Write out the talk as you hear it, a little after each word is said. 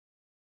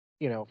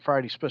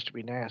Friday's supposed to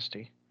be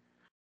nasty.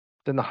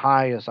 Then the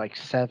high is like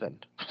 7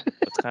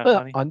 That's kind of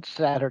funny. on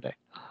Saturday.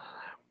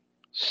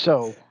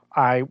 So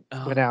I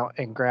went out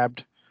and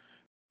grabbed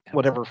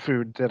whatever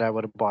food that I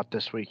would have bought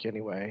this week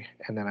anyway,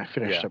 and then I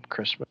finished up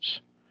Christmas.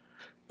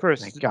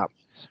 Chris,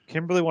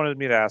 Kimberly wanted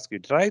me to ask you.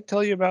 Did I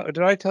tell you about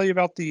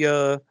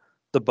the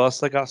bus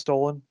that got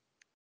stolen?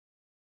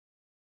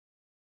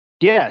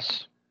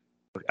 Yes,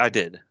 I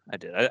did.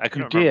 I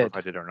couldn't remember if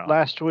I did or not.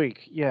 Last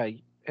week, yeah,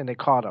 and they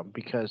caught him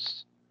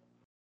because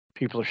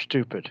people are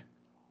stupid.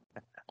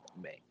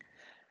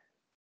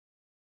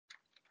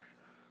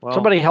 Well,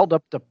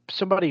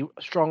 somebody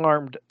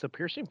strong-armed the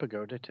piercing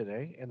pagoda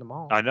today in the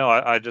mall. I know.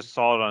 I just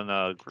saw it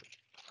on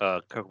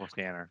Kokomo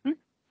Scanner.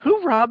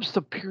 Who robs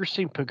the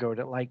piercing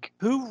pagoda? Like,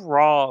 who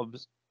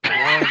robs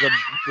one of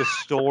the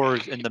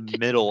stores in the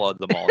middle of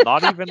the mall?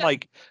 Not even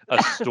like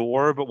a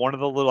store, but one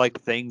of the little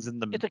things in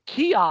the. It's a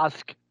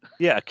kiosk.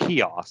 Yeah, a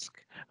kiosk.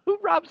 Who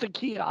robs a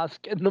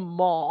kiosk in the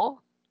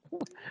mall?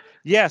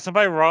 Yeah,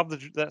 somebody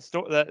robbed that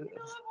store. That. I've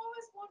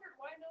always wondered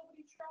why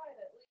nobody tried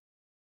it.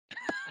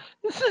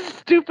 This is the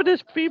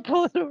stupidest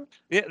people.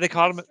 Yeah, they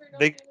caught him.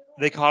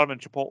 They caught him in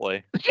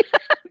Chipotle.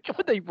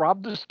 Would they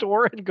rob the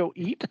store and go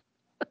eat?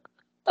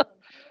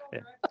 Yeah,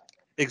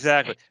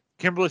 exactly.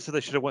 Kimberly said they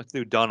should have went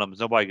through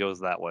Dunham's. Nobody goes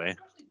that way.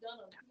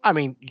 I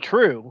mean,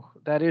 true.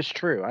 That is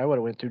true. I would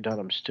have went through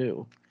Dunham's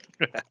too.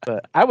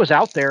 But I was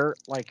out there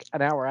like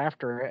an hour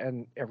after,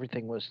 and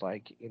everything was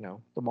like,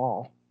 the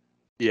mall.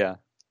 Yeah.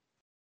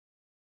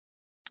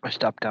 I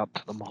stopped out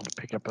to the mall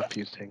to pick up a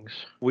few things.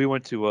 We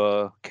went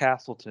to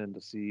Castleton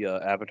to see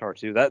Avatar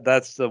 2.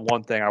 That's the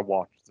one thing I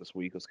watched this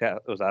week.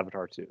 Was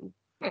Avatar 2.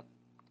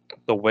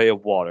 The Way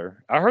of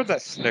Water. I heard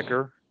that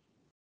snicker.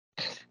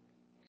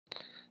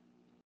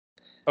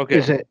 Okay.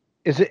 Is it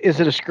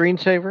a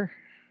screensaver?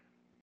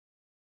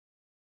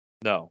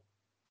 No.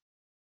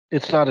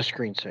 It's not a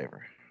screensaver.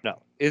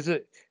 No. Is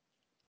it?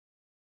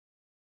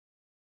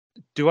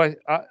 Okay,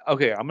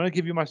 I'm going to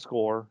give you my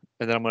score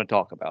and then I'm going to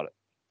talk about it.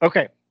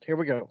 Okay, here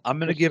we go. I'm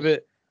going to give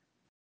it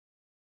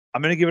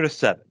a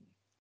 7.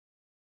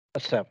 A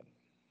 7.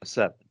 A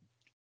 7.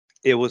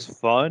 It was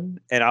fun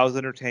and I was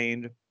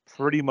entertained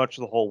pretty much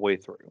the whole way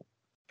through.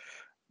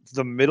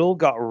 The middle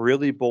got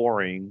really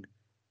boring.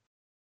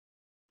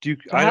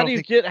 How do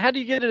you get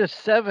it a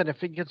 7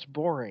 if it gets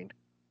boring?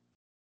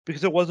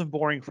 Because it wasn't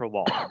boring for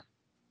long.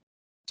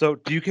 So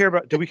do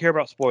we care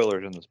about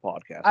spoilers in this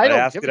podcast? I don't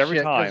ask give it every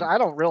time.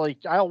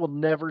 Because I will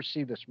never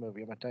see this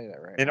movie. I'm gonna tell you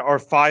that right. And our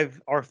five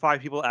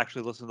people that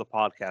actually listen to the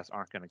podcast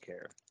aren't gonna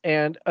care.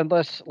 And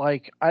unless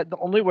the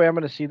only way I'm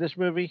gonna see this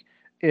movie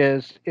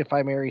is if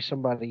I marry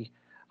somebody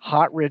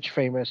hot, rich,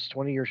 famous,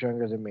 20 years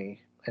younger than me,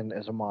 and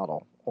as a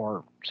model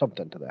or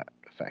something to that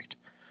effect.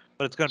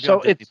 But it's going to be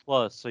on Disney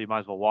Plus, so you might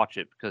as well watch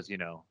it because you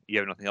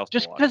have nothing else to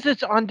watch. Just because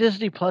it's on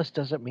Disney Plus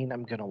doesn't mean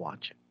I'm going to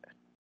watch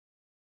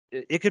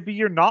it. It could be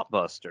your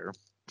Knotbuster.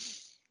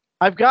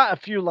 I've got a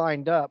few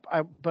lined up,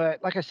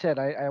 but like I said,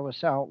 I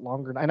was out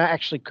longer, and I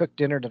actually cooked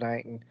dinner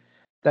tonight, and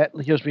that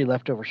gives me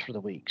leftovers for the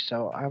week.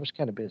 So I was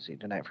kind of busy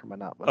tonight for my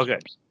Knotbuster. Okay.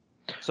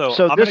 So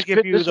I'm going to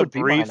give you the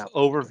brief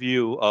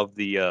overview of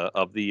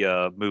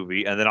the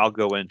movie, and then I'll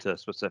go into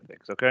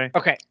specifics. Okay.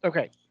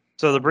 Okay.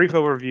 So the brief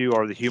overview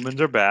are the humans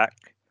are back.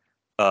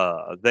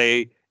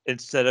 They,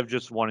 instead of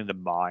just wanting to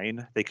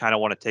mine, they kind of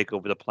want to take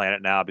over the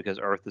planet now because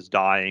Earth is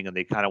dying and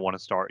they kind of want to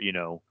start,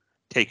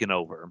 taking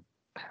over.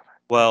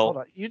 Well, hold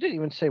on. You didn't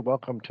even say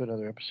welcome to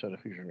another episode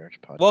of Hoosier Nerds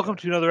Podcast. Welcome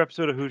to another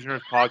episode of Hoosier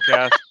Nerds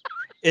Podcast.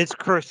 It's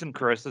Chris and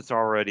Chris. It's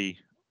already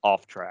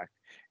off track.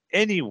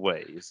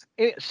 Anyways.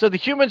 So the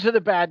humans are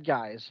the bad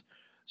guys.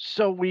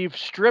 So we've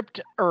stripped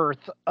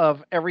Earth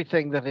of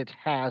everything that it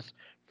has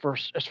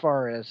as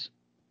far as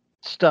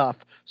stuff.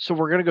 So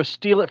we're going to go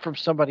steal it from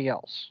somebody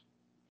else.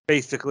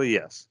 Basically,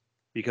 yes.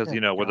 Because,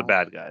 we're the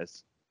bad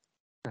guys.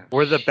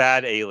 We're the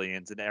bad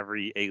aliens in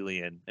every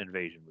alien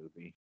invasion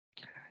movie.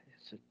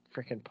 It's a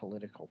freaking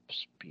political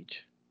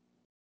speech.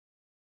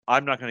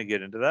 I'm not going to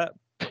get into that.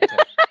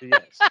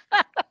 Yes.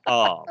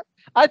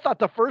 I thought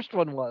the first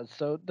one was.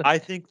 I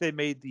think they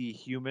made the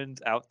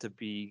humans out to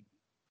be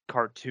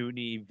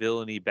cartoony,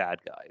 villainy bad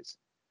guys.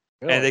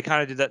 Really? And they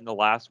kind of did that in the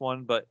last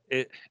one, but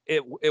it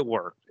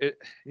worked.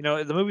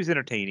 The movie's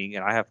entertaining,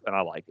 and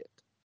I like it.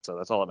 So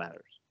that's all that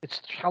matters.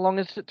 How long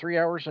is it? 3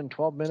 hours and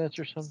 12 minutes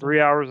or something?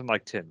 3 hours and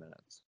 10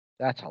 minutes.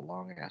 That's a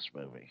long ass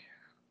movie.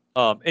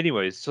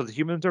 Anyways, so the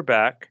humans are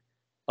back.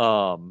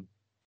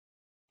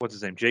 What's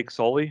his name? Jake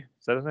Sully?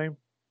 Is that his name?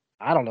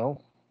 I don't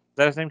know. Is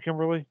that his name,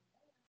 Kimberly?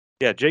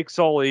 Yeah, Jake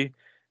Sully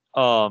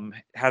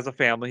has a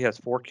family. He has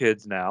 4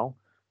 kids now.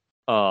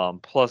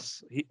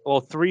 Plus,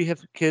 3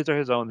 kids are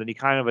his own. Then he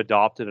kind of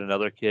adopted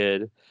another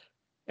kid,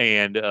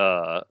 and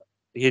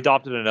he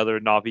adopted another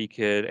Na'vi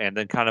kid, and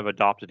then kind of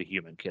adopted a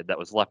human kid that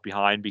was left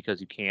behind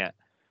because you can't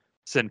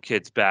send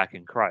kids back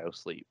in cryo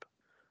sleep.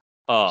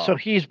 So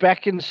he's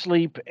back in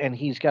sleep, and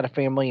he's got a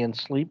family in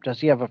sleep. Does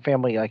he have a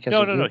family like?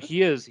 No.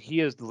 He is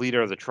the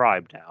leader of the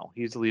tribe now.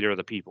 He's the leader of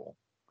the people.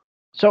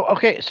 So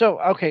okay,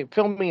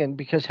 fill me in,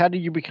 because how do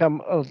you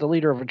become the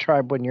leader of a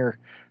tribe when your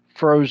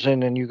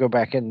frozen and you go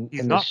back in.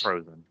 He's in not this,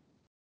 frozen.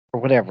 or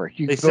whatever.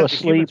 You They go sent the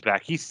humans asleep.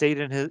 back. He stayed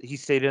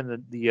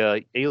in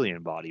the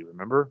alien body.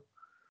 Remember?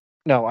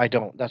 No, I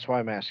don't. That's why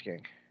I'm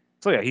asking.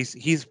 So yeah,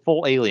 he's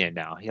full alien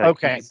now.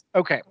 Okay.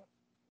 Okay.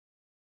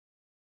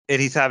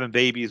 And he's having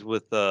babies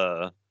with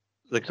the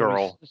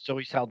girl. So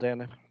he's held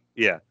in.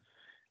 Yeah.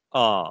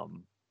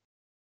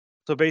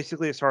 So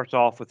basically, it starts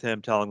off with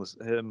him telling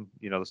him,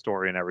 the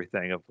story and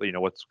everything of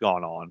what's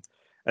gone on,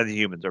 and the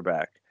humans are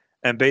back.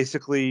 And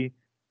basically,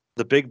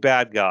 the big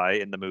bad guy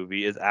in the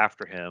movie is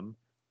after him,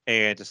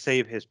 and to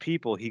save his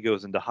people, he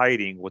goes into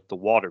hiding with the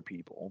water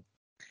people.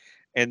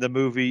 And the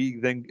movie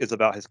then is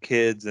about his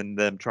kids and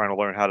them trying to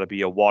learn how to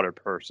be a water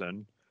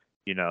person.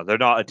 They're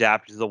not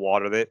adapted to the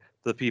water.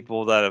 The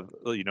people that have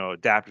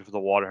adapted to the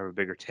water have a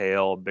bigger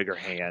tail and bigger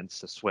hands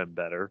to swim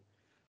better.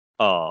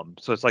 So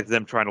it's like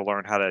them trying to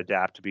learn how to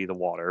adapt to be the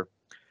water.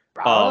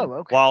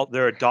 Okay. While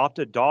their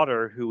adopted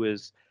daughter, who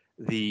is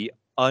they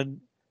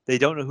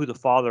don't know who the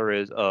father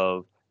is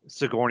of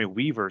Sigourney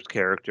Weaver's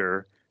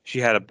character. She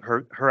had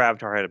her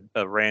avatar had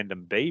a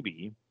random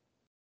baby.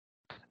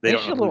 They don't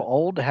Is she know a little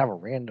old to have a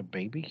random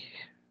baby?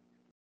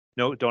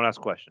 No, don't ask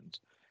questions.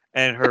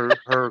 And her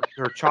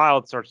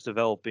child starts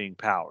developing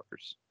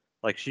powers,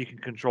 like she can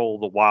control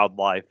the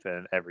wildlife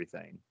and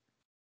everything.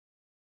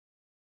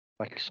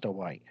 Like Snow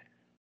White.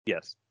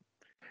 Yes.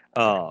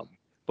 But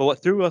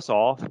what threw us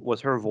off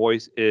was her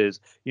voice is,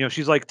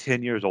 she's like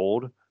 10 years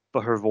old,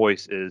 but her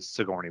voice is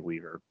Sigourney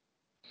Weaver.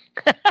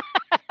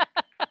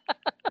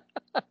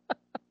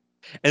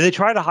 And they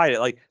try to hide it.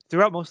 Like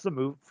throughout some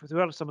of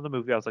the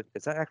movie, I was like,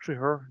 is that actually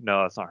her?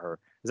 No, that's not her.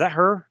 Is that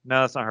her?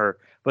 No, that's not her.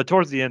 But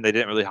towards the end, they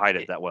didn't really hide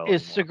it that well.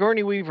 Is anymore.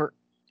 Sigourney Weaver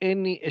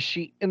is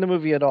she in the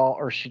movie at all,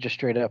 or is she just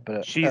straight up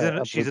she's in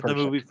the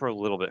movie for a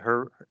little bit.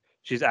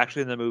 She's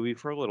actually in the movie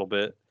for a little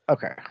bit.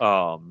 Okay.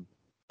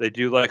 They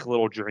do like a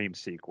little dream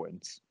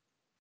sequence,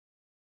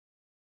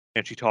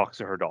 and she talks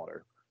to her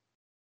daughter,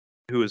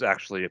 who is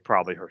actually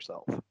probably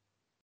herself.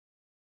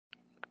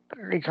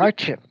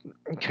 Gotcha.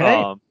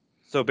 Okay.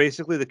 So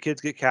basically, the kids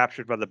get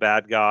captured by the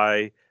bad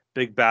guy.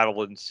 Big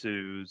battle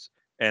ensues,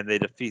 and they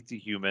defeat the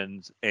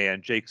humans.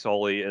 And Jake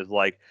Sully is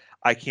like,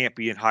 "I can't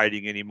be in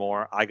hiding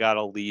anymore. I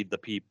gotta lead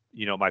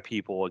my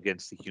people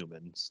against the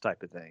humans,"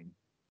 type of thing.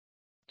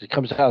 It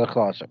comes out of the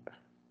closet.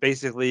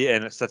 Basically,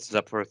 and it sets us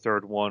up for a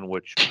third one,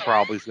 which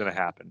probably is going to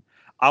happen.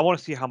 I want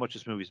to see how much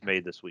this movie's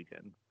made this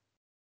weekend.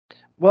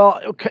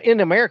 Well, in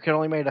America, it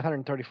only made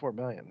 134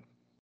 million,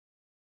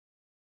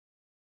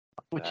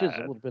 which is a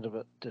little bit of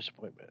a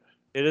disappointment.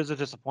 It is a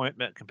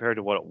disappointment compared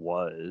to what it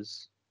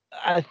was.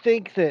 I don't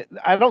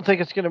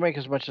think it's going to make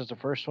as much as the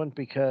first one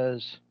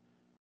because,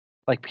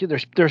 like,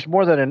 there's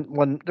more than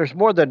one. There's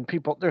more than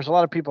people. There's a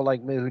lot of people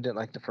like me who didn't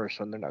like the first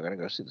one. They're not going to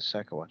go see the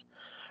second one.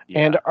 Yeah.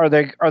 And are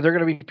there going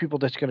to be people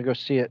that's going to go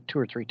see it 2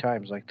 or 3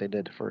 times like they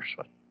did the first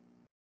one?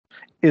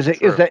 Is it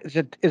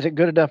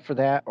good enough for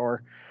that,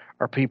 or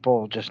are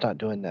people just not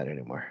doing that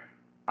anymore?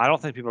 I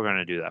don't think people are going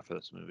to do that for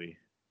this movie.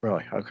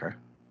 Really? Okay.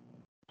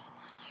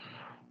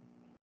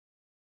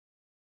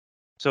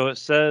 So it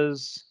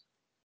says,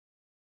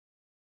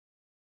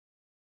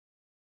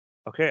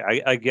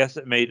 okay, I guess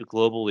it made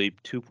globally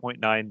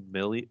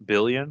 2.9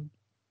 billion.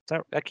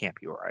 That can't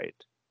be right.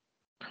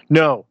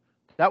 No,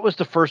 that was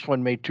the first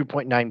one, made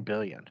 2.9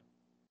 billion.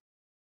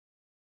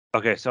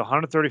 Okay, so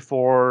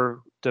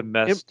 134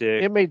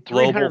 domestic. It made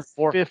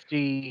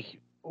 350.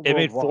 It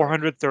made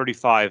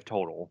 435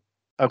 total.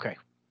 Okay.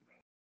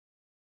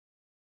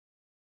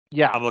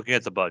 Yeah. I'm looking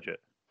at the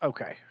budget.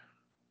 Okay.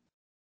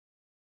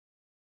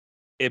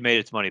 It made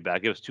its money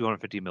back. It was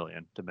 250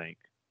 million to make,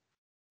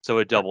 so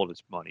it doubled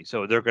its money.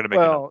 So they're going to make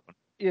another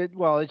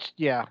one.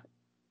 Yeah.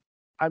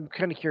 I'm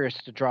kind of curious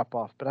to drop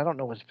off, but I don't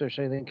know if there's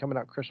anything coming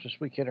out Christmas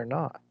weekend or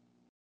not.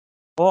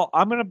 Well,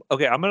 I'm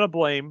gonna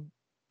blame,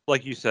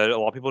 like you said, a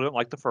lot of people didn't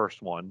like the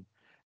first one.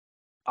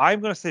 I'm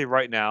gonna say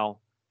right now,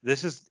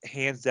 this is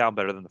hands down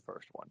better than the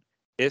first one.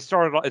 It's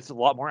a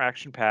lot more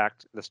action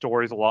packed. The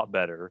story's a lot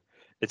better.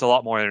 It's a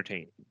lot more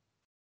entertaining.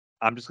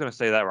 I'm just gonna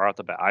say that right off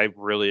the bat. I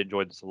really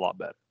enjoyed this a lot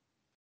better.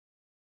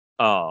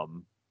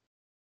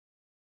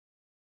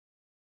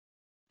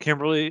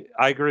 Kimberly,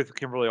 I agree with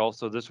Kimberly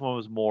also. This one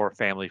was more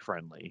family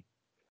friendly.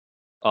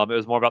 It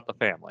was more about the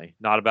family,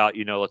 not about,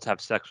 let's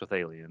have sex with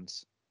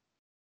aliens.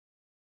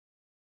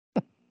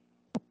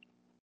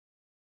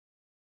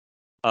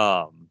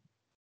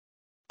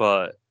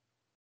 But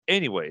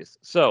anyways,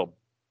 so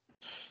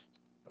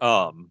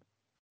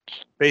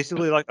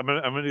basically, like I'm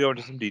gonna go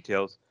into some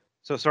details.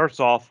 So it starts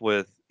off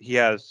with he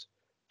has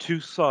 2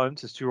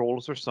 sons. His 2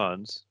 oldest are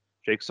sons,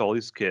 Jake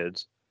Sully's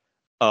kids.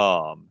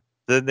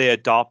 Then they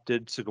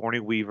adopted Sigourney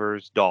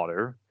Weaver's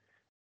daughter.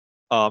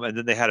 And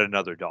then they had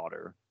another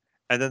daughter.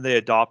 And then they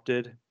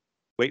adopted,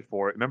 wait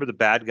for it, remember the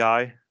bad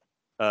guy?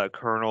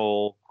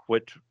 Colonel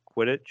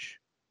Quidditch,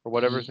 or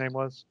whatever his name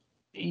was?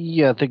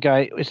 Yeah, the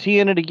guy. Is he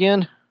in it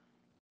again?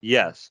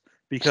 Yes.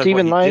 Because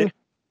Stephen Lang?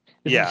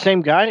 Is it the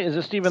same guy? Is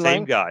it Stephen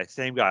Lang?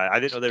 Same guy. I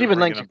didn't know they Stephen were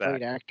bringing Lang's him a back.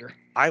 great actor.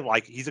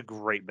 He's a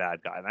great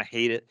bad guy, and I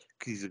hate it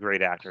because he's a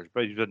great actor,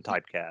 but he's been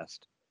typecast.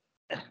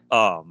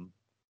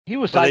 He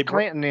was But they Ike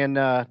Clanton in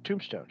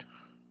Tombstone.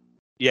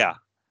 Yeah.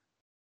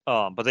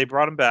 But they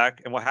brought him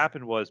back, and what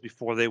happened was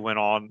before they went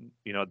on,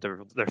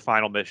 their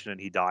final mission, and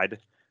he died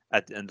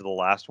at the end of the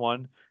last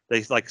one.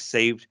 They like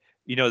saved,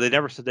 they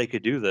never said they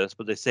could do this,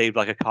 but they saved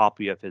like a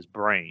copy of his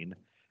brain,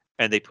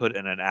 and they put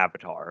in an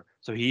avatar.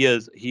 So he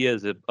is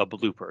a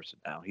blue person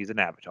now. He's an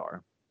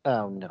avatar.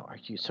 Oh no, are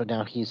you? So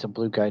now he's a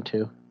blue guy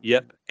too.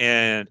 Yep,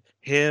 and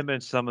him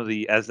and some of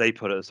the, as they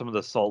put it, some of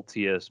the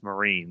saltiest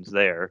Marines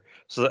there.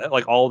 So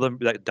like all of them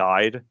that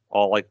died,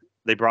 all like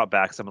they brought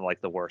back some of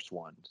like the worst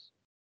ones.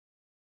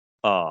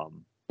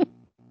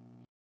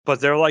 But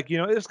they're like,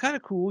 it's kind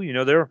of cool.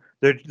 They're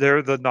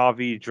the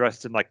Na'vi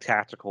dressed in like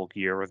tactical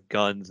gear with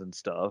guns and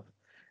stuff,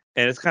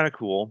 and it's kind of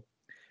cool.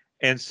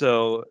 And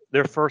so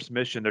their first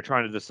mission, they're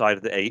trying to decide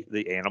if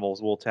the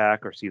animals will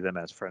attack or see them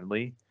as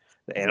friendly.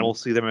 The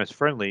animals see them as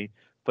friendly,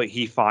 but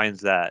he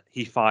finds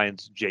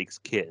Jake's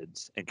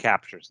kids and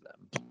captures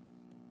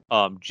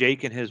them.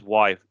 Jake and his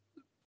wife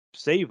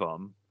save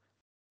them.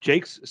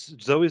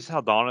 Zoe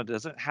Saldana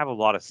doesn't have a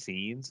lot of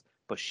scenes,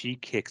 but she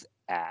kicks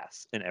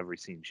ass in every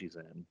scene she's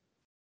in.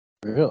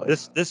 Really?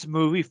 This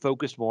movie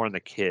focused more on the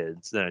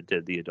kids than it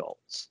did the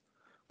adults,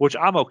 which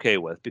I'm okay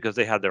with because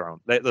they had their own.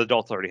 The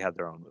adults already had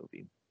their own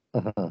movie.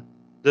 Uh-huh.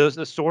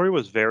 The story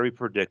was very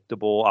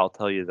predictable. I'll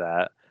tell you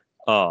that.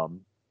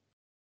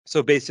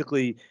 So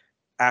basically,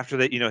 after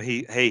that,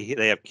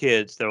 they have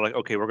kids. They're like,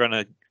 okay, we're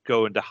gonna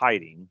go into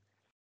hiding.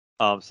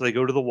 So they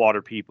go to the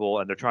water people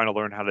and they're trying to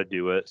learn how to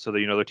do it. So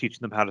they're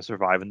teaching them how to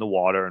survive in the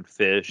water and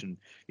fish and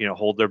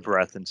hold their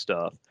breath and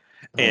stuff.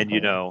 And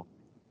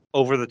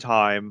over the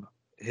time,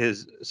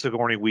 his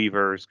Sigourney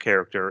Weaver's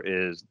character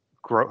is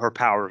her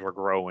powers are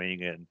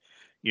growing, and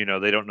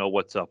they don't know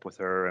what's up with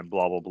her and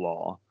blah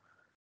blah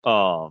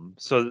blah.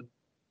 So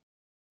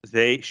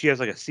she has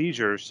like a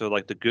seizure. So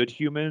like the good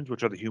humans,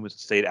 which are the humans that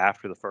stayed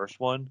after the first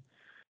one,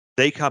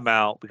 they come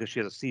out because she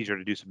has a seizure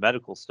to do some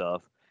medical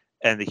stuff,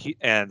 and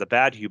the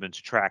bad humans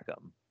track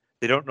them.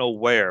 They don't know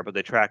where, but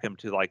they track them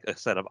to like a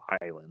set of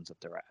islands that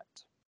they're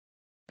at.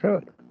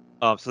 Good.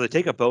 So they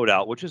take a boat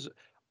out, which is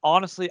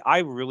honestly, I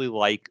really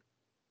like.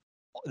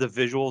 The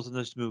visuals in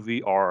this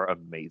movie are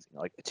amazing.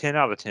 Like 10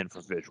 out of 10 for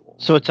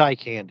visuals. So it's eye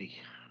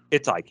candy.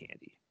 It's eye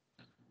candy.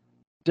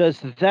 Does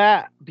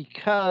that,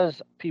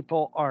 because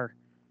people are,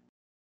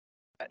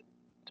 it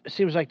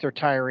seems like they're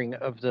tiring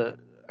of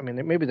I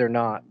mean, maybe they're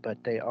not,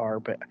 but they are.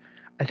 But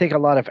I think a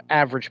lot of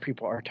average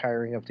people are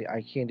tiring of the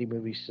eye candy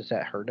movies. Does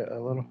that hurt it a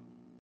little?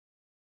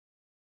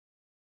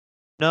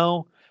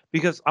 No,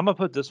 because I'm going to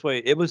put it this way.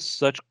 It was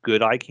such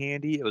good eye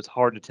candy. It was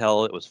hard to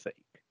tell it was fake.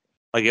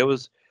 Like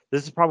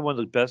this is probably one of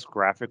the best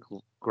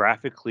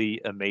graphically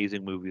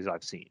amazing movies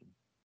I've seen.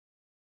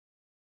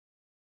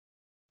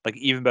 Like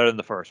even better than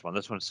the first one.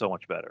 This one's so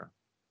much better.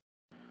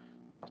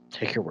 I'll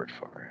take your word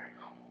for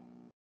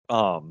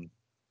it.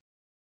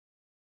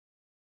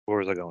 Where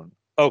was I going?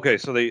 Okay,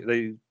 so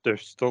they're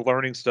still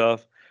learning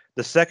stuff.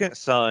 The second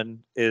son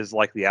is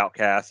like the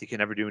outcast. He can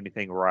never do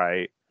anything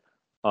right.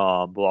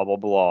 Blah blah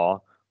blah.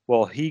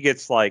 Well, he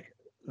gets like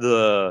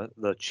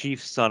the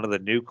chief son of the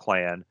new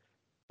clan.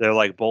 They're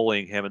like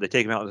bullying him, and they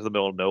take him out into the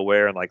middle of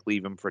nowhere and like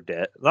leave him for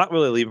dead. Not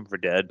really leave him for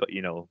dead, but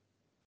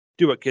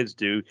do what kids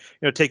do.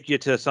 Take you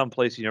to some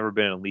place you've never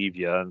been and leave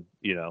you, and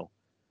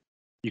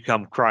you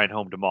come crying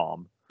home to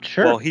mom.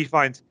 Sure. Well, he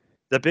finds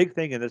the big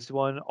thing in this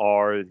one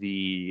are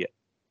the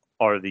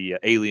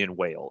alien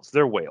whales.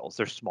 They're whales.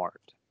 They're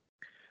smart.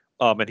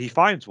 And he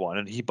finds one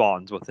and he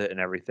bonds with it and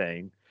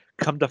everything.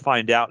 Come to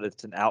find out,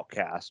 it's an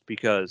outcast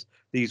because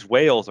these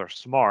whales are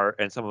smart,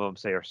 and some of them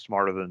say are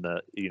smarter than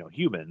the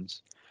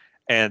humans.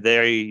 And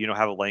they,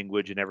 have a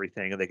language and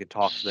everything, and they could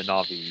talk to the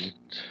Na'vi.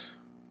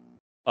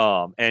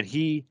 And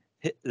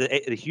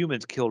the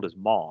humans killed his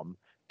mom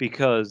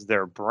because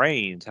their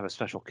brains have a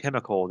special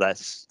chemical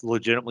that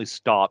legitimately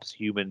stops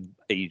human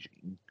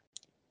aging.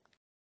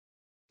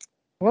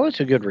 Well,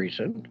 it's a good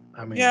reason.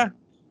 I mean, yeah,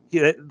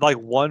 like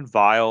one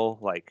vial,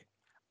 like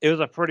it was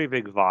a pretty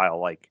big vial.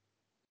 Like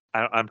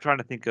I'm trying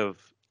to think of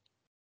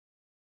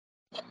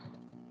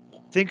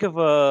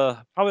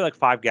probably like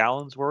 5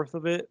 gallons worth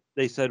of it.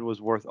 They said was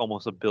worth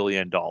almost $1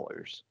 billion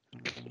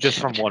just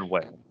from one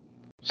whale.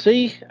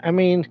 See, I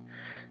mean,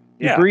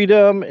 you Yeah. breed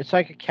them. It's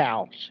like a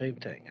cow. Same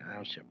thing.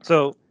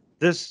 So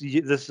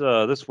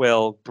this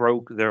whale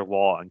broke their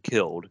law and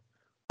killed.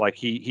 Like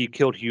he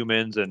killed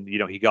humans, and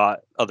he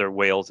got other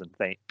whales and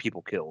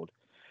people killed.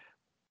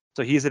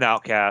 So he's an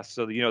outcast.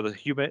 So the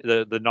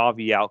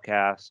Na'vi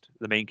outcast,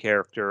 the main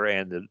character,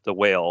 and the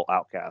whale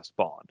outcast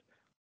bond.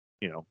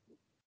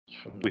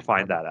 We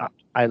find that out.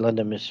 Island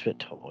of Misfit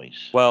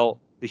Toys.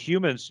 Well, the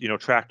humans,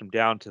 tracked him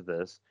down to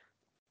this,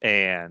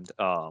 and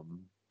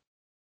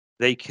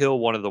they kill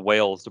one of the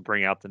whales to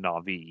bring out the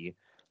Na'vi.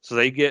 So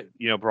they get,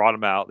 brought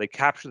him out. They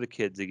capture the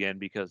kids again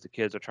because the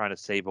kids are trying to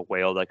save a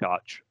whale that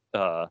got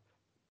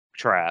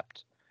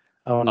trapped.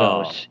 Oh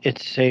no,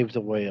 it's Save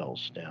the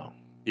Whales now.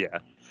 Yeah.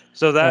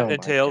 So that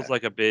entails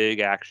like a big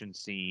action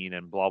scene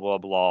and blah blah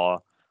blah.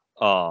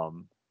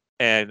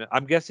 And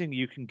I'm guessing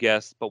you can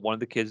guess, but one of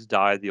the kids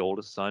died. The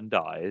oldest son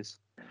dies.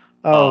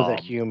 Oh, the Um,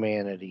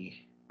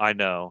 humanity. I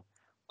know.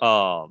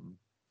 Um,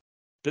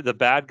 the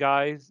bad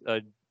guy's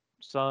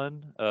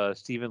son,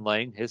 Stephen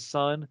Lang, his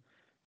son,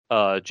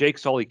 Jake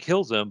Sully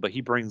kills him, but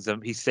he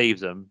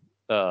saves him.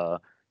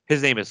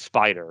 His name is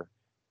Spider.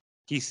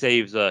 He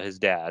saves his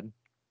dad,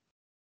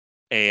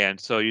 and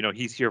so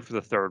he's here for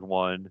the third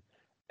one,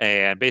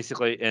 and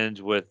basically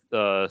ends with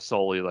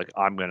Sully like,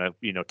 I'm gonna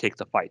take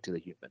the fight to the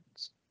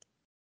humans,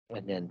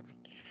 And then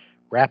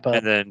wrap up.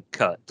 and then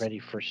cut. Ready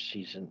for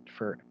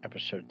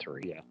episode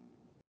 3. Yeah.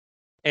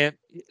 And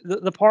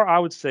the part I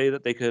would say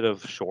that they could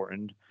have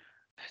shortened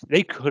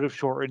it, but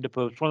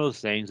it's one of those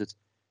things.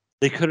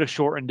 They could have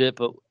shortened it,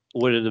 but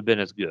would it have been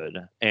as good?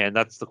 And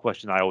that's the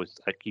question I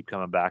keep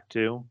coming back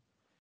to.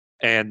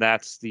 And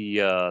that's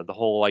the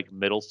whole like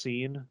middle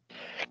scene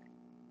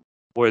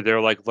where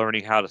they're like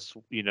learning how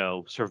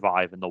to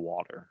survive in the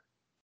water.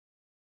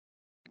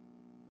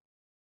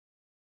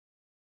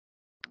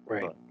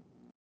 Right.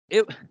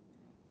 But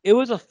it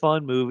was a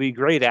fun movie,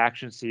 great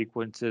action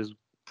sequences,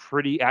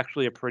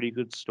 actually a pretty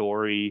good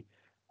story,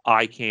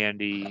 eye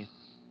candy.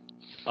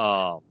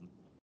 Political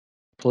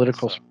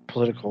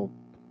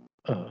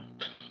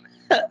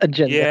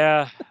agenda.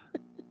 Yeah,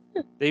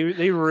 they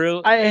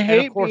really. I And of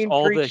hate course, being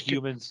all the preached to.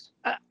 humans,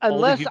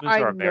 Unless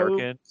I are know,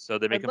 American, so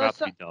they make them out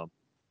to be dumb.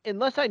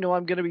 unless I know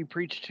I'm going to be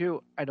preached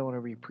to, I don't want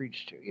to be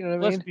preached to. You know what I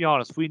Let's mean? be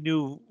honest. We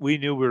knew we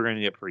were going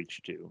to get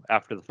preached to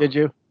after the first. Did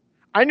you?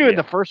 I knew in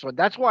Yeah. the first one.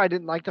 That's why I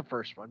didn't like the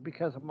first one,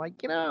 because I'm like,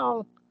 I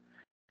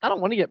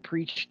don't want to get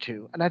preached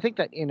to. And I think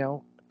that,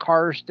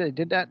 Cars, they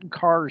did that in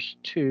Cars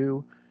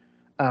 2.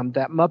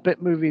 That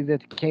Muppet movie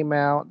that came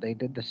out, they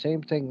did the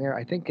same thing there.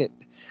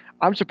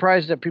 I'm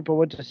surprised that people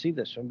went to see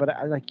this one, but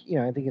I I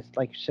think it's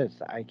like you said, it's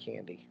the eye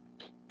candy.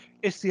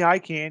 It's the eye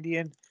candy,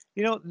 and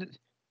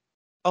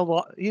a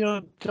lot.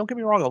 Don't get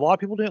me wrong. A lot of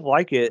people didn't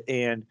like it,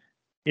 and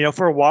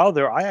for a while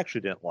there, I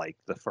actually didn't like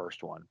the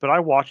first one, but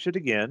I watched it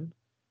again,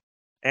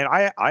 and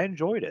I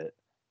enjoyed it.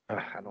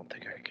 I don't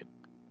think I could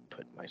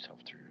put myself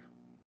through.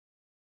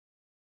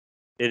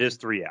 It is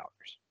 3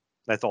 hours.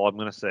 That's all I'm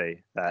gonna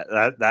say.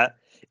 That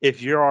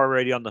if you're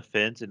already on the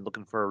fence and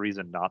looking for a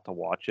reason not to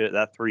watch it,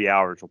 that 3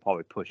 hours will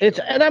probably push you.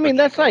 And I mean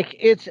that's like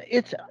it's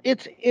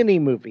any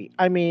movie.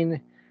 I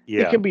mean,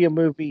 yeah. It can be a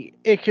movie.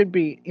 It could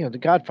be The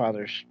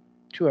Godfather's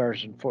 2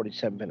 hours and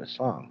 47 minutes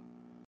long,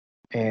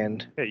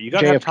 and you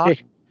gotta have time.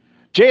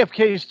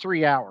 JFK is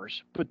 3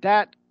 hours, but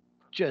that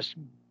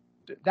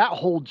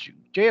holds you.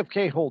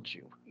 JFK holds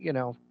you.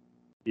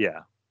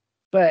 Yeah.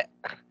 But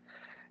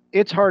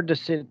it's hard to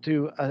sit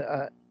through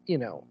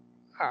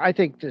I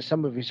think that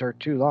some movies are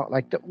too long.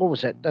 Like what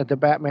was it? The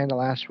Batman, the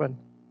last one.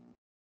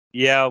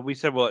 Yeah, we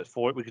said we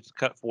could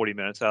cut 40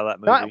 minutes out of that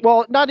movie.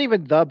 Not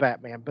even the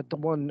Batman, but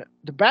the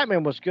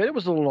Batman was good. It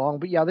was a little long,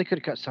 but yeah, they could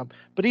have cut some.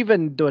 But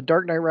even the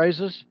Dark Knight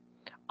Rises,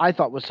 I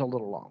thought was a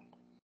little long.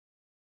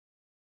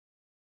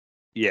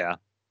 Yeah.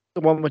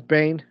 The one with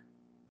Bane.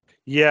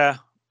 Yeah,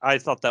 I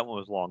thought that one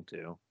was long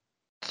too.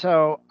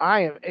 So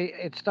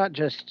it's not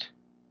just.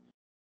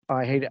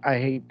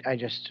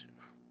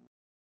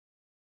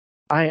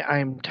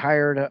 I'm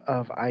tired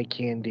of eye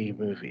candy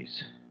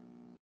movies.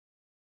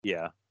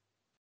 Yeah.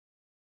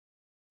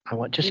 I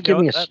want give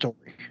me a story.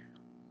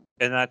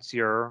 And that's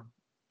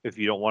if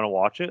you don't want to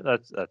watch it,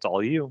 that's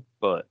all you.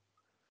 But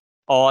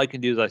all I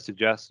can do is I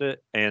suggest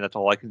it, and that's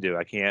all I can do.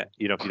 I can't,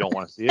 if you don't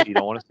want to see it, you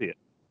don't want to see it.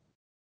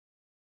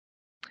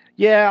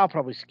 Yeah, I'll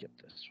probably skip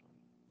this one.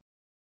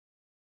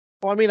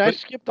 Well, I mean, I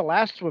skipped the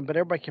last one, but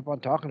everybody kept on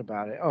talking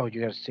about it. Oh,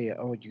 you got to see it.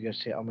 Oh, you got to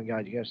see it. Oh my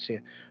God, you got to see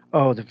it.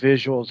 Oh, the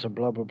visuals and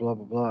blah blah blah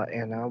blah blah.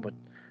 And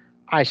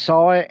I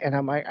saw it, and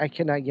I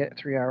cannot get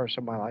 3 hours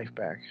of my life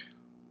back.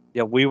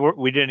 Yeah, we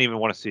didn't even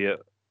want to see it.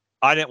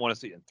 I didn't want to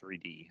see it in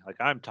 3D. Like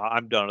I'm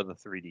done with the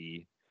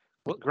 3D.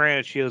 Well,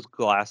 granted, she has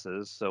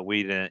glasses, so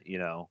we didn't.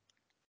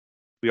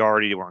 We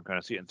already weren't going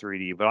to see it in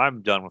 3D. But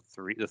I'm done with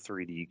the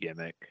 3D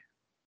gimmick.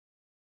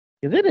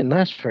 Yeah, they didn't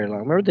last very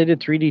long. Remember they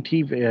did 3D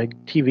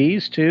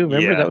TVs too.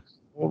 Remember that was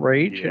all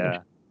rage.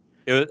 Yeah,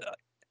 it was.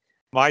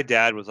 My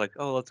dad was like,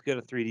 "Oh, let's get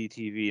a 3D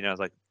TV," and I was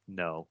like,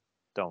 "No,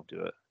 don't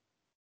do it."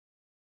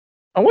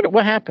 I wonder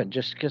what happened.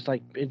 Just because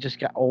it just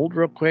got old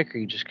real quick,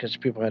 or just because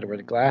people had to wear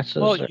the glasses?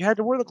 Well, you had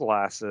to wear the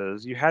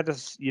glasses. You had to,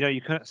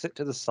 you couldn't sit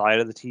to the side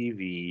of the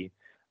TV.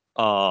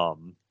 I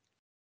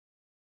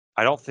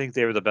don't think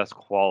they were the best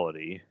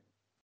quality.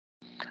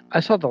 I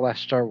saw the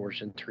last Star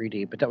Wars in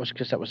 3D, but that was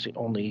because that was the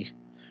only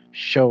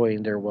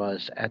showing there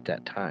was at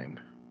that time.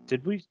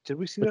 Did we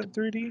see that in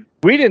 3D?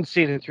 We didn't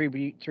see it in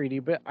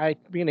 3D, but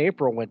me and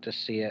April went to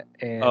see it.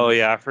 And oh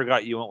yeah, I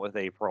forgot you went with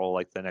April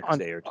like the next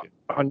day or two.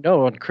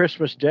 On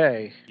Christmas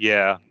Day.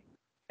 Yeah.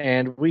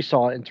 And we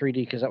saw it in 3D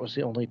because that was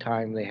the only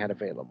time they had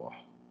available.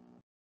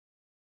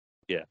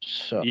 Yeah.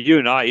 So you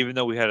and I, even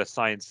though we had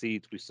assigned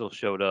seats, we still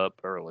showed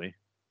up early.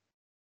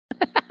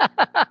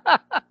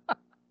 That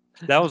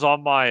was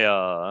on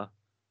my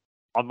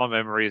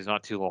memories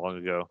not too long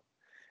ago.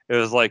 It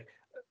was like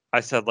I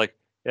said, like,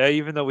 Yeah,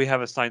 even though we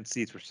have assigned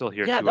seats, we're still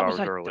here Yeah, 2 that was hours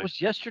like early. that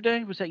was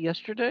yesterday. Was that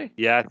yesterday?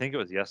 Yeah, I think it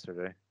was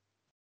yesterday.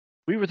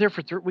 We were there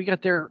for we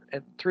got there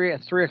at 3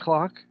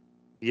 o'clock.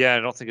 Yeah, I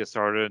don't think it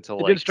started until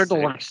It like didn't start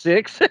till like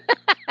 6.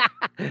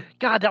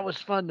 God, that was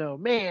fun though,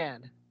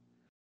 man.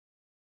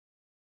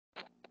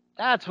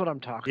 That's what I'm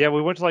talking. Yeah,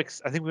 we went to I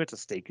think we went to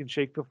Steak and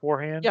Shake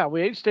beforehand. Yeah,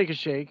 we ate Steak and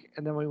Shake,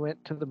 and then we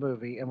went to the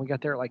movie, and we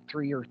got there at like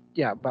 3 or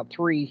about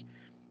 3,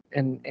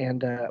 and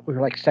we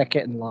were like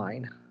second in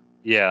line.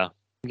 Yeah.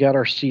 We got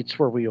our seats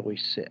where we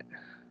always sit.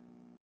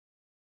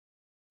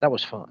 That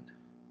was fun.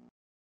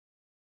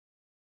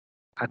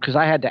 Because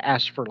I had to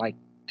ask for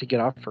to get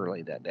off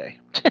early that day.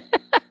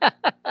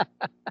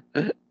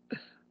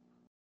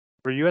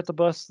 Were you at the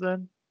bus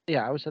then?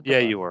 Yeah, I was at the Yeah,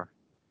 bus. you were.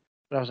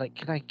 But I was like,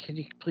 can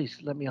you please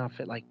let me off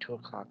at like 2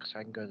 o'clock so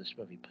I can go to this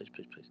movie, please,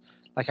 please, please.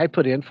 Like I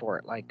put in for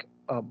it like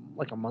a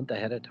month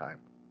ahead of time.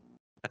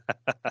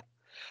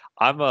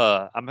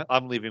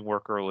 I'm leaving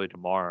work early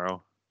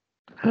tomorrow.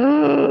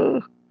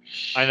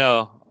 I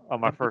know,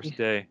 on my first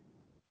day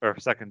or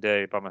second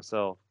day by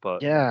myself,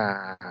 but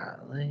Yeah.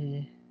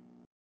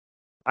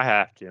 I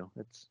have to.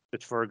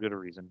 It's for a good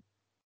reason.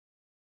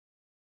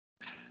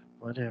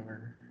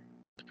 Whatever.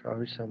 It's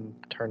probably some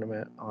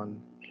tournament on,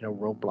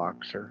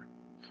 Roblox or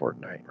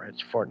Fortnite, right?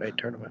 It's a Fortnite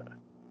tournament.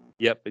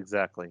 Yep,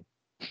 exactly.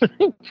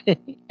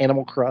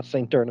 Animal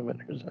Crossing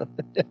tournament or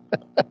something.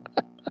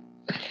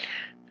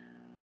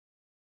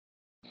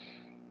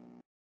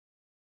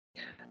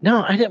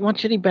 No, I didn't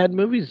watch any bad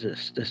movies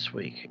this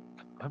week.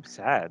 I'm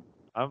sad.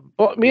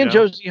 Well, me and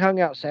Josie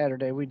hung out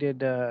Saturday. We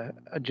did a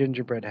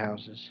gingerbread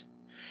houses.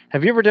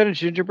 Have you ever done a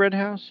gingerbread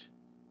house?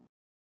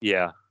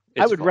 Yeah.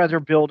 I would rather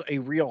build a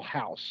real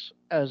house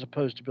as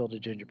opposed to build a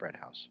gingerbread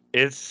house.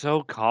 It's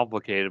so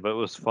complicated, but it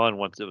was fun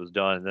once it was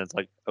done. And then it's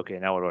like, okay,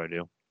 now what do I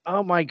do?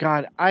 Oh my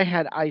God. I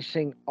had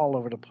icing all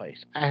over the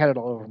place. I had it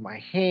all over my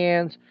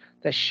hands.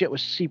 That shit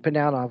was seeping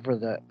out over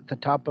the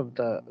top of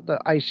the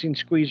icing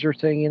squeezer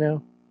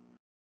thing,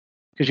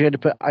 because you had to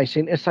put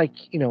icing. It's like,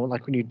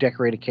 like when you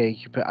decorate a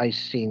cake, you put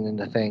icing in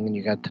the thing and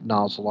you got the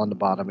nozzle on the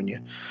bottom and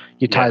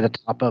you tie the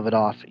top of it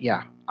off.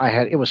 Yeah,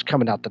 it was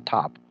coming out the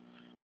top.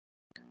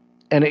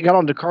 And it got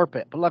on the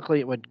carpet, but luckily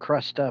it would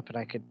crust up and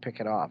I could pick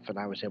it off and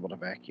I was able to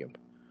vacuum.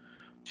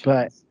 Jeez.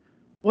 But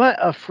what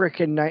a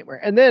freaking nightmare.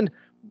 And then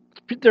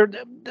they're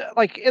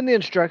like in the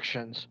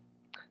instructions,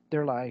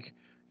 they're like,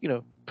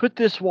 put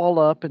this wall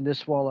up and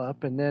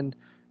then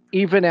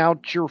even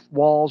out your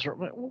walls,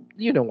 or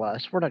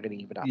us. We're not going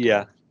to even out.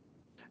 Yeah.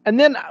 And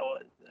then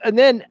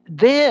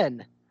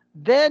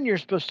you're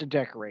supposed to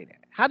decorate it.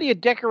 How do you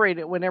decorate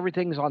it when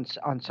everything's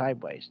on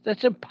sideways?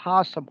 That's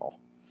impossible.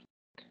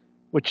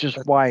 Which is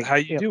why how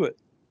you do it.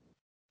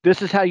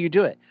 This is how you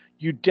do it.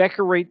 You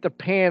decorate the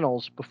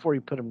panels before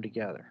you put them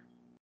together.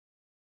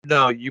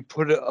 No, you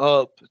put it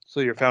up so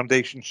your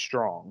foundation's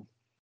strong.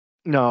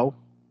 No.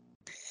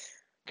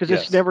 Because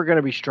it's never going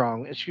to be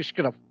strong. It's just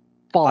going to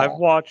fall.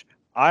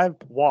 I've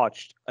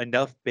watched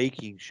enough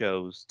baking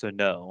shows to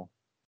know.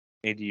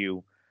 And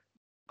you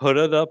put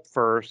it up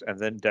first and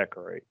then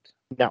decorate.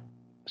 No.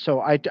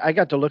 So I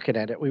got to looking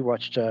at it. We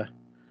watched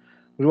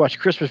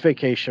Christmas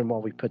Vacation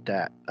while we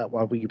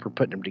while we were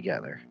putting them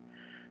together.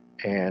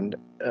 And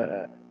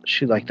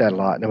she liked that a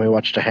lot. And then we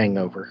watched The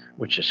Hangover,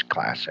 which is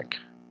classic.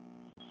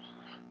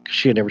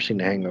 She had never seen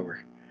The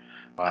Hangover.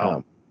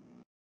 Wow.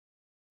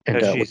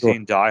 Has she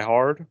seen Die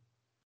Hard?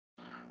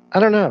 I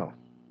don't know.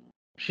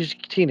 She's a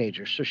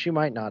teenager, so she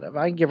might not have.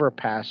 I can give her a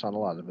pass on a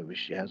lot of the movies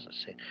she hasn't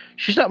seen.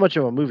 She's not much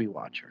of a movie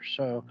watcher,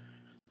 so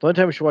the only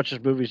time she watches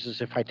movies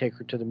is if I take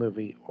her to the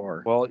movie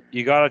or. Well,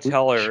 you gotta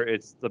tell her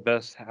it's the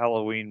best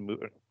Halloween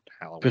movie.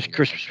 Best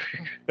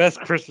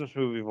Christmas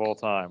movie of all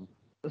time.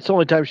 That's the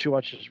only time she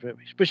watches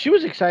movies. But she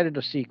was excited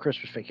to see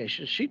Christmas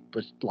Vacation. She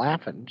was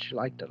laughing. She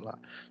liked it a lot,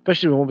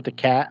 especially the one with the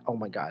cat. Oh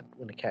my God,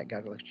 when the cat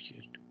got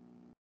electrocuted.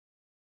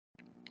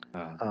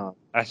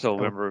 I still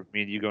remember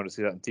me and you going to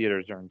see that in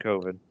theaters during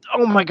COVID.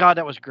 Oh my God,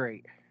 that was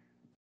great.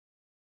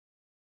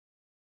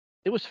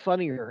 It was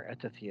funnier at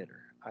the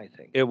theater, I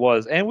think. It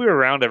was, and we were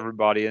around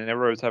everybody, and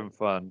everybody was having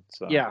fun.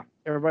 So yeah,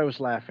 everybody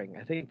was laughing.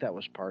 I think that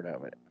was part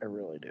of it. I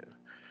really do.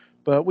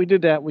 But we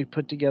did that. We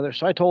put together.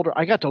 So I told her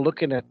I got to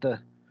looking at the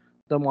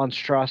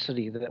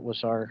monstrosity that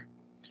was our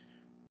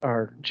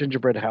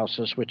gingerbread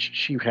houses, which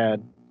she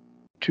had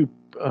two.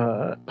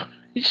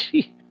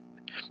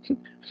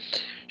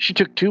 She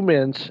took 2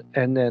 mints,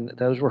 and then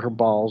those were her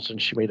balls,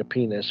 and she made a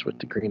penis with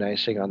the green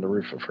icing on the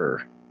roof of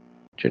her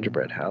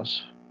gingerbread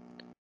house.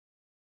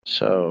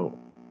 So,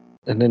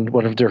 and then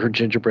one of her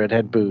gingerbread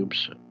had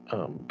boobs,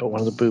 but one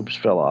of the boobs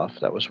fell off.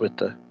 That was with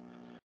the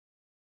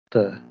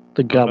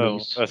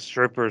gummies. A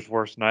stripper's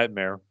worst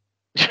nightmare.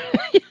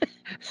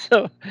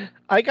 So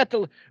I got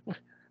to.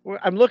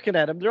 I'm looking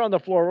at them. They're on the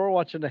floor. We're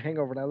watching The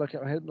Hangover, and I look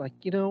at my head like,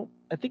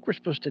 I think we're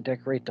supposed to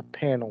decorate the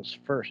panels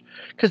first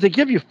because they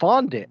give you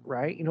fondant,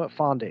 right? You know what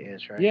fondant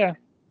is, right? Yeah.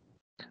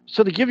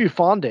 So they give you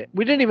fondant.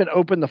 We didn't even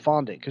open the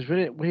fondant because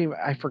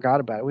I forgot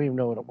about it. We didn't even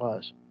know what it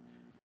was.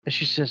 And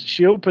she says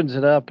she opens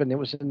it up, and it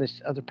was in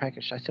this other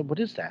package. I said, "What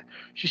is that?"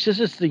 She says,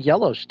 "It's the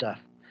yellow stuff."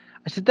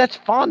 I said, that's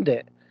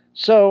fondant.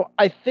 So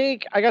I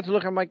think I got to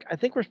look. I'm like, I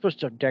think we're supposed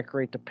to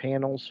decorate the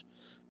panels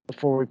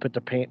before we put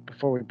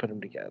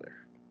them together.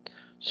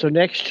 So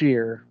next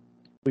year,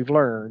 we've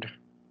learned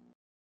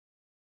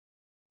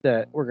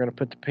that we're going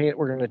to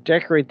we're going to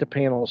decorate the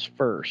panels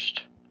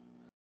first.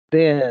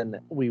 Then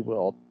we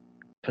will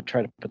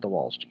try to put the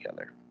walls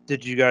together.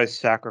 Did you guys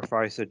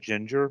sacrifice a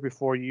ginger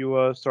before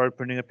you started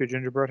putting up your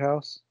gingerbread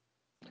house?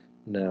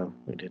 No,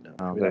 we did not.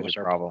 Oh, Maybe that's that was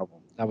your our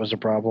problem. That was a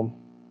problem.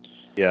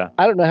 Yeah.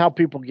 I don't know how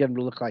people get them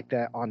to look like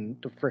that on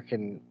the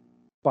freaking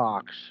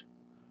box.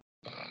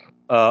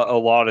 A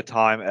lot of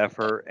time,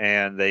 effort,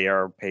 and they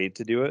are paid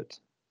to do it.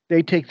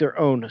 They take their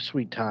own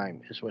sweet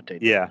time, is what they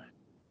do. Yeah.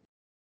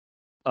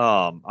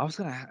 I was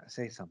gonna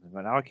say something,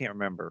 but now I can't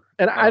remember.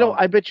 And I don't.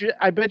 I bet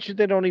you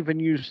they don't even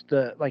use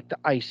the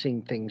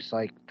icing things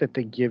like that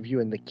they give you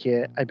in the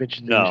kit. I bet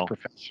you they use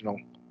professional.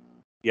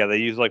 Yeah, they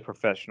use like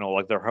professional,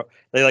 like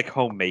they like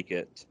home make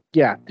it.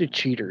 Yeah, they're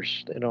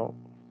cheaters. They don't.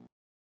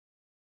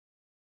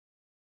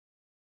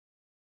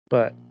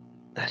 But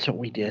that's what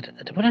we did.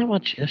 What did I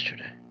watch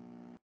yesterday?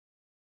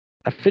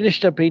 I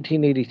finished up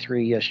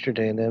 1883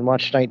 yesterday, and then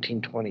watched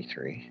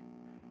 1923.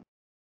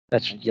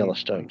 That's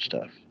Yellowstone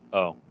stuff.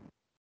 Oh,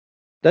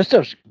 that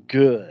stuff's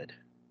good.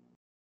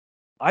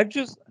 I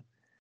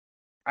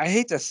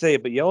hate to say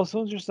it, but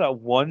Yellowstone's just that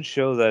one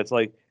show that's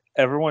like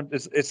everyone.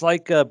 It's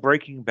like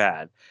Breaking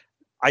Bad.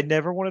 I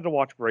never wanted to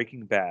watch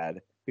Breaking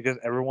Bad because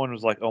everyone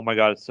was like, "Oh my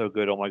god, it's so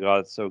good! Oh my god,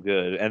 it's so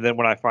good!" And then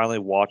when I finally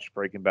watched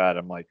Breaking Bad,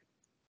 I'm like,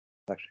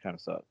 "It actually kind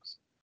of sucks."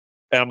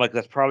 And I'm like,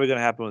 "That's probably going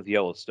to happen with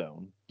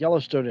Yellowstone."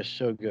 Yellowstone is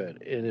so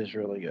good; it is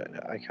really good.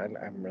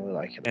 I'm really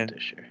liking it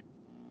this year.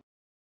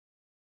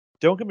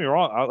 Don't get me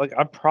wrong.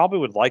 I probably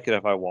would like it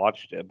if I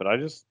watched it, but I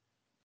just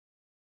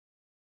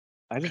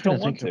don't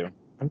want to.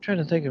 I'm trying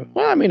to think of.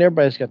 Well, I mean,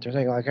 everybody's got their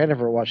thing. Like, I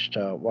never watched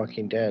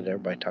Walking Dead.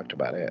 Everybody talked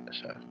about it.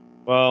 So.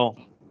 Well,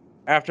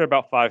 after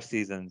about 5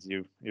 seasons,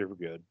 you're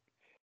good.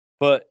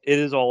 But it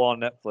is all on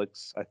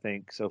Netflix, I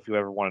think. So if you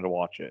ever wanted to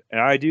watch it, and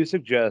I do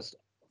suggest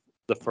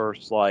the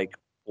first like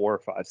 4 or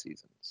 5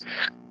 seasons.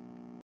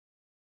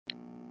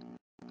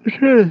 I'm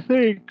trying to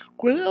think.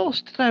 What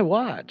else did I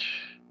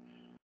watch?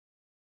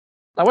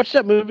 I watched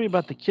that movie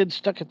about the kids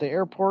stuck at the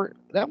airport.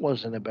 That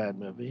wasn't a bad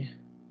movie.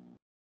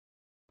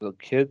 The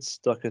kids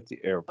stuck at the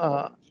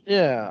airport.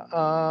 Yeah.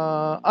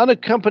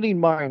 Unaccompanied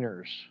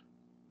minors.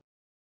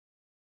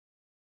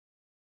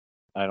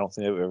 I don't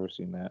think I've ever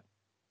seen that.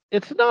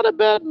 It's not a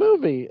bad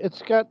movie.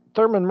 It's got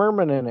Thurman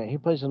Merman in it. He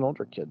plays an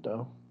older kid,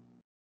 though.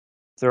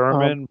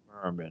 Thurman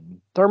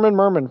Merman. Thurman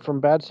Merman from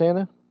Bad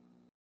Santa.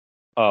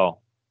 Oh.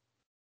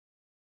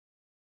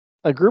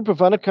 A group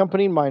of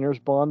unaccompanied minors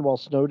bond while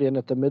snowed in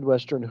at the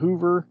Midwestern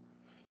Hoover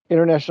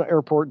International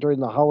Airport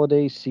during the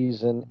holiday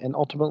season and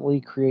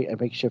ultimately create a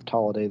makeshift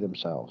holiday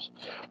themselves,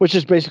 which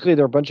is basically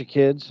they're a bunch of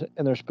kids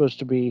and they're supposed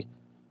to be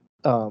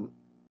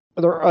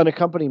they're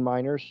unaccompanied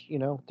minors, you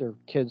know, they're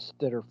kids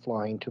that are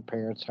flying to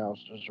parents'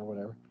 houses or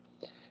whatever.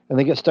 And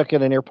they get stuck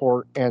in an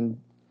airport and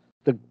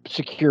the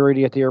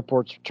security at the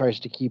airport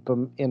tries to keep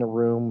them in a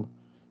room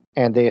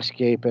and they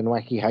escape and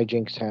wacky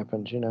hijinks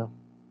happens, you know.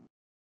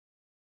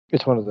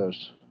 It's one of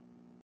those.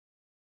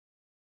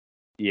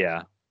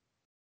 Yeah.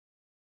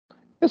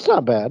 It's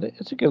not bad.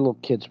 It's a good little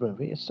kids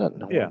movie. It's not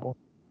horrible.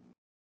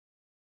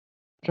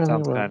 Yeah.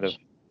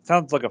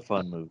 Sounds like a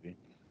fun movie.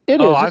 It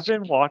is. I've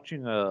been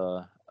watching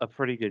a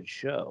pretty good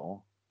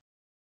show.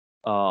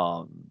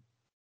 I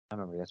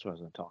remember that's what I was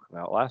going to talk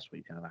about last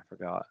week, and I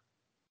forgot.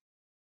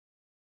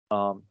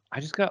 I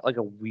just got like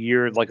a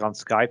weird, like on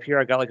Skype here,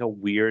 I got like a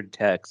weird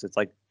text. It's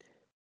like,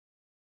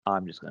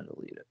 I'm just going to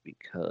delete it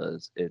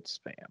because it's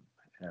spam.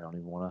 And I don't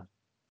even want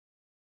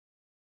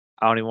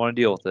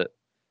to deal with it.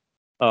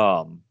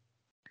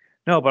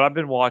 No, but I've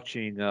been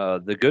watching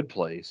The Good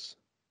Place.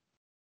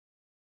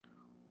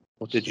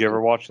 Did you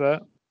ever watch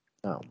that?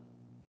 No.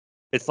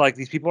 It's like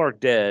these people are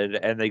dead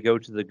and they go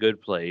to the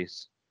good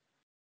place.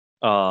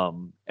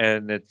 And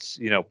it's,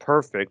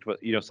 perfect, but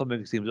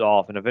something seems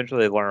off, and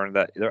eventually they learn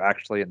that they're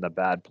actually in the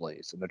bad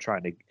place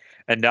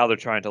and now they're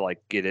trying to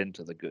like get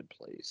into the good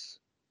place.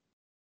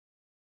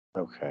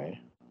 Okay.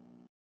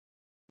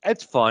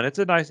 It's fun. It's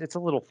a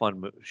little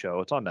fun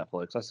show. It's on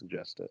Netflix. I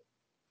suggest it.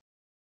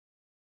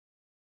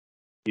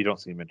 You don't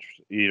seem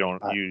interested. You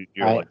don't.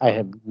 I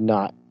have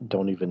not.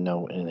 Don't even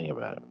know anything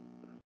about it.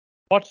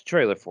 Watch the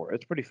trailer for it.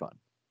 It's pretty fun.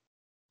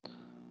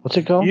 What's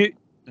it called?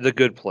 The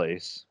Good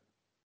Place.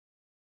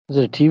 Is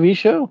it a TV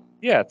show?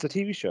 Yeah, it's a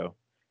TV show.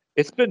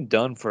 It's been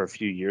done for a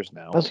few years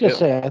now. I was gonna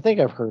say, I think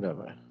I've heard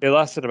of it. It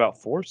lasted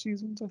about 4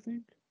 seasons, I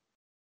think.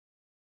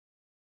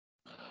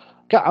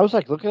 God, I was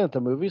like looking at the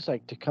movies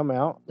like to come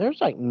out.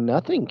 There's like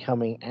nothing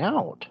coming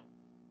out.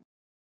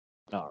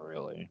 Not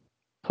really.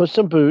 Puss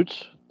in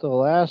Boots, The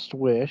Last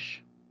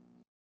Wish,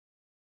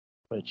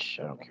 which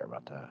I don't care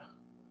about that.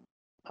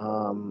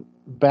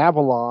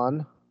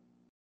 Babylon.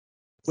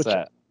 What's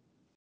that?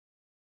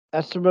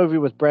 That's the movie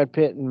with Brad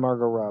Pitt and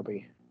Margot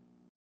Robbie.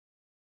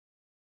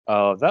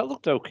 Oh, that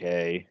looked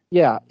okay.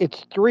 Yeah,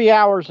 it's 3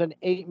 hours and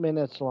 8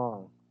 minutes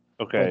long.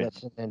 Okay. Boy,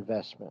 that's an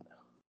investment.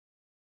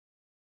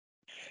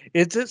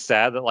 Is it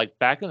sad that like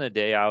back in the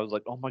day I was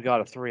like, oh my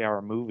god, a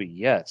 3-hour movie,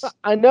 yes.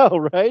 I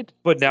know, right?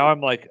 But now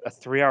I'm like a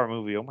 3-hour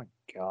movie. Oh my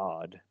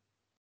god,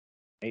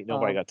 ain't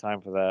nobody Um, got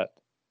time for that.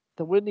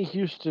 The Whitney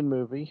Houston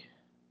movie.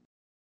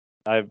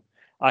 I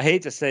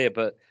hate to say it,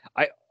 but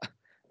I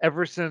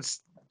ever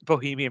since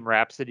Bohemian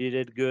Rhapsody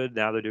did good,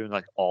 now they're doing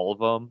like all of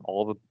them,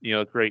 all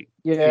the great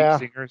Yeah.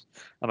 singers.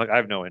 I'm like, I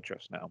have no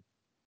interest now.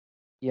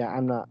 Yeah,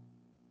 I'm not.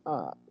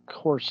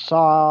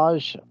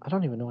 Corsage. I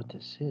don't even know what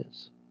this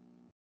is.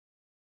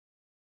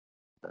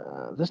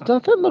 This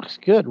nothing looks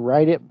good.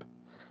 Write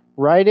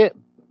it,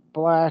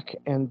 Black,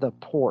 and the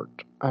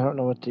Port. I don't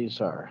know what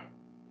these are.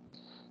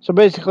 So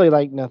basically,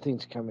 like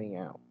nothing's coming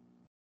out.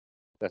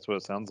 That's what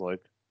it sounds like.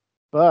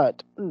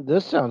 But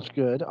this sounds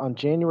good. On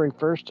January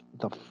 1st,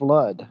 The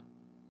Flood.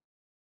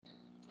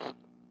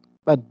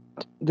 But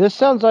this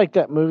sounds like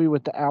that movie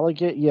with the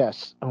alligator.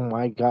 Yes. Oh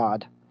my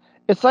God.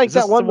 It's like Is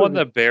this that one the one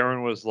movie. that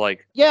Barron was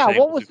like? Yeah. saying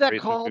What was the that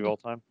greatest movie called? of all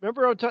time?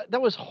 Remember,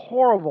 that was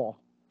horrible.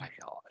 My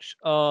gosh.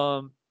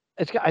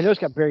 I know it's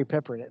got Barry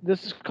Pepper in it.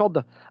 This is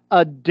called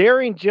a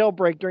daring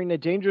jailbreak during a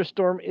dangerous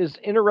storm is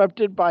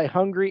interrupted by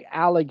hungry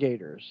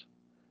alligators.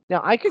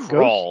 Now I could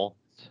Crawl.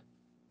 go.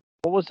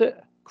 What was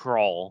it?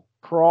 Crawl.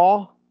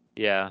 Crawl.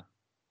 Yeah.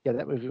 Yeah,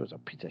 that movie was a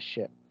piece of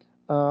shit.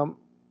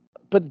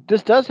 But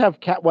this does have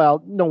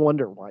Well, no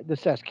wonder why.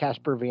 This has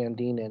Casper Van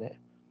Dien in it.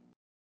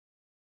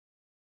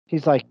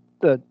 He's like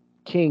the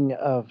king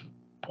of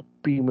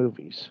B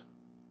movies.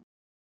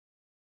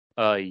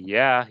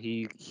 Yeah.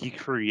 He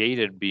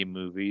created B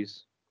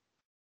movies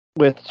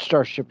with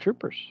Starship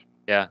Troopers.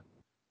 Yeah.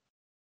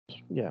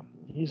 Yeah,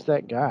 he's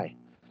that guy.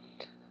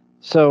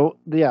 So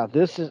yeah,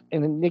 this is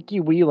and Nikki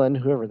Whelan,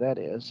 whoever that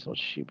is.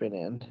 What's she been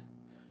in?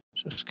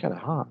 She's kind of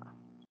hot.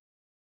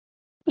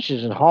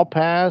 She's in Hall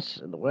Pass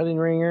and The Wedding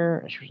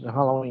Ringer. She was in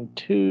Halloween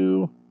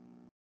 2.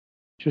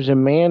 She was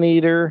in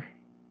Maneater.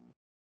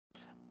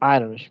 I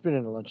don't know. She's been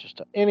in a bunch of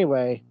stuff.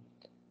 Anyway,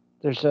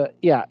 it's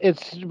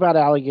about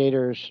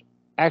alligators,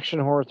 action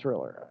horror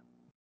thriller.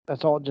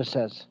 That's all it just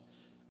says.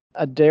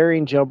 A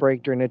daring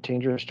jailbreak during a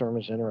dangerous storm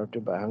is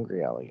interrupted by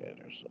hungry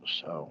alligators.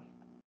 So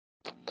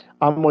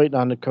I'm waiting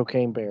on the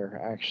Cocaine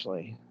Bear,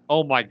 actually.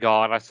 Oh my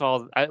god!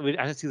 I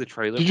didn't see the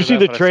trailer. Did you see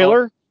the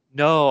trailer?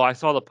 No, I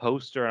saw the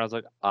poster and I was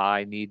like,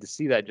 I need to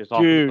see that just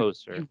off Dude, the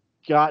poster. You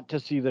got to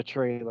see the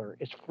trailer.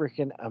 It's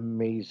freaking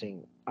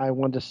amazing. I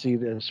want to see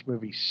this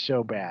movie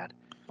so bad.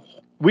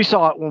 We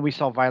saw it when we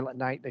saw Violent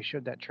Night. They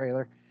showed that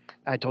trailer.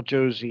 I told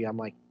Josie, I'm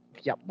like,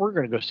 yeah, we're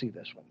going to go see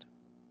this one.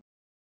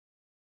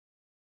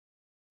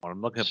 I'm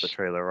looking at the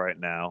trailer right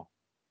now.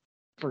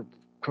 For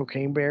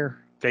Cocaine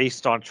Bear?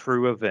 Based on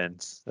true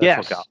events.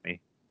 That's what got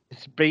me.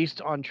 It's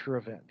based on true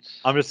events.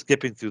 I'm just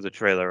skipping through the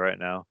trailer right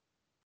now.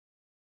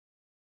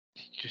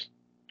 Just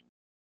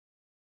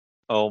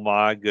oh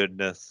my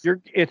goodness.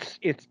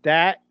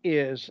 That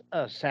is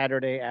a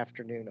Saturday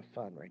afternoon of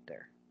fun right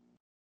there.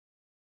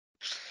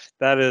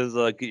 That is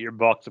get your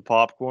box of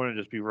popcorn and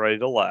just be ready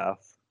to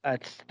laugh.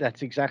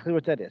 That's exactly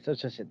what that is.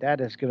 As I said,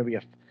 that is going to be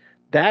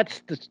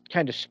that's the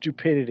kind of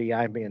stupidity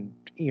I'm in,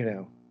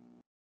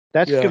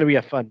 That's going to be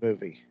a fun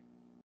movie.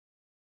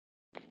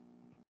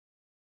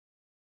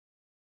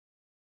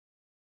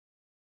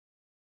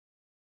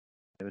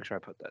 Let me try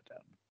to put that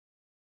down.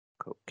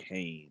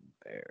 Cocaine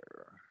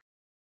Bear.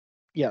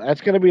 Yeah,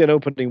 that's going to be an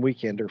opening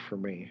weekender for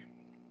me.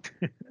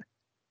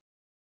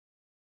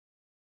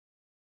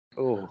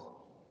 Oh.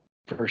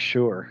 For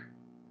sure.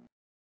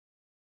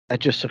 That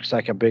just looks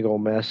like a big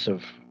old mess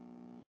of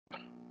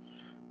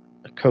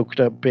a coked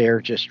up bear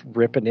just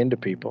ripping into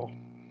people.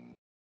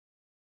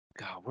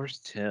 God, where's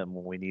Tim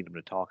when we need him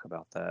to talk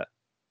about that?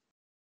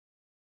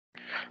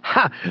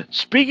 Ha!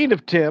 Speaking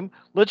of Tim,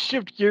 let's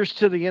shift gears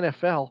to the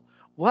NFL.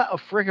 What a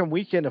freaking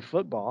weekend of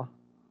football.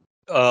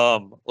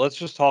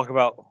 Let's talk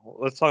about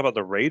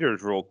the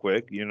Raiders real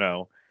quick.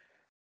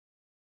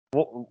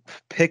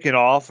 Picking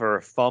off or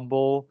a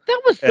fumble.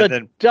 That was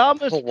the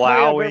dumbest play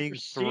I've ever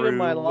seen in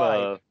my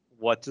life.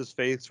 What's his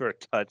face for a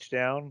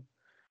touchdown?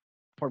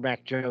 Poor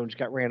Mac Jones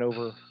got ran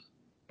over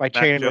by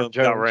Chandler Jones.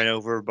 Got ran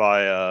over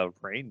by a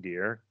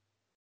reindeer.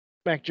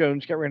 Mac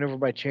Jones got ran over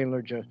by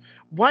Chandler Jones.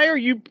 Why are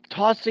you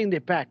tossing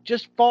it back?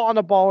 Just fall on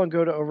the ball and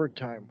go to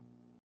overtime.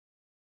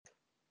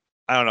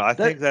 I don't know.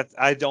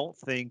 I don't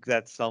think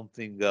that's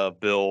something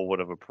Bill would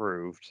have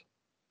approved.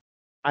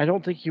 I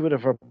don't think he would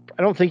have.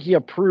 I don't think he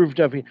approved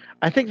of it.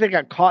 I think they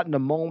got caught in the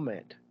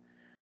moment.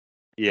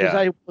 Yeah. Because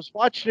I was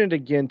watching it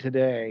again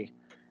today,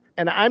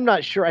 and I'm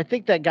not sure. I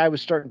think that guy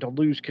was starting to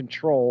lose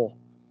control,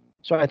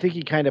 so I think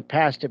he kind of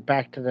passed it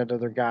back to that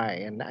other guy,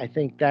 and I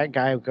think that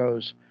guy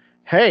goes,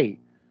 "Hey,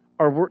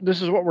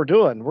 this is what we're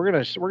doing. We're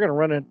gonna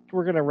run it.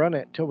 We're gonna run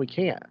it till we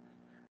can't."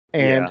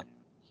 And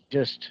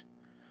just.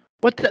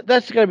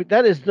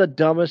 That is the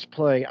dumbest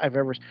play I've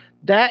ever seen.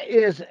 That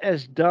is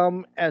as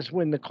dumb as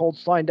when the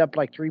Colts lined up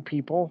like 3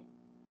 people.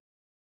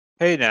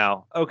 Hey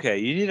now, okay,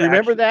 you need to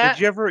remember that?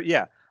 Did you ever?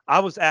 Yeah,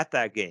 I was at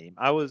that game.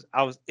 I was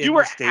in You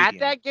were the stadium. at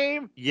that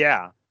game?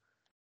 Yeah.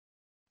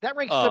 That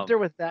ranks up there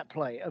with that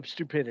play of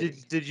stupidity.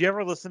 Did you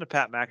ever listen to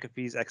Pat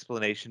McAfee's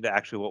explanation to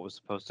actually what was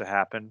supposed to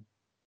happen?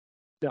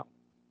 No.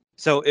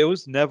 So it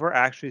was never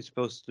actually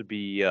supposed to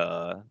be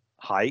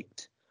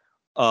hiked.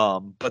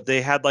 But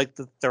they had like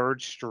the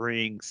third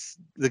strings.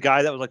 The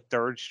guy that was like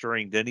third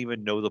string didn't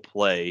even know the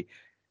play,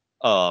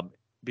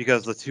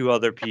 because the two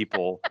other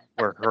people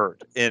were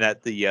hurt. And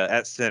at the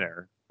at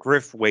center,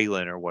 Griff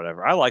Whalen or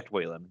whatever. I liked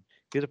Whalen.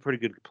 He was a pretty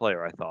good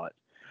player, I thought.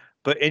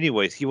 But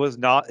anyways, he was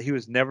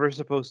never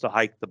supposed to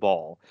hike the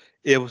ball.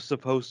 It was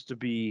supposed to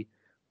be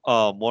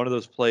one of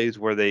those plays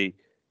where they,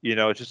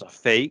 it's just a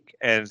fake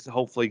and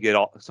hopefully get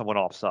someone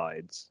off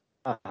sides.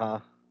 Uh-huh.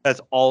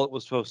 That's all it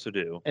was supposed to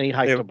do. And he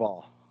hiked the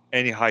ball.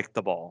 And he hiked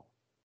the ball.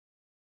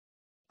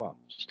 Well,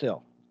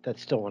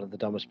 that's still one of the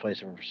dumbest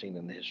plays I've ever seen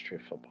in the history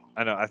of football.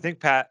 I know. I think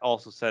Pat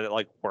also said it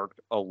like worked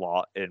a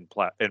lot in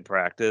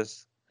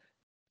practice.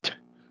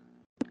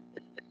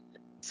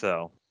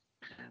 So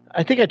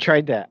I think I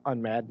tried that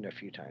on Madden a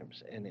few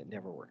times, and it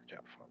never worked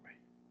out for me.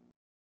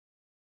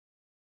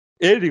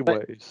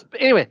 Anyways. But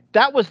anyway,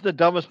 that was the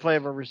dumbest play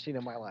I've ever seen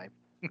in my life.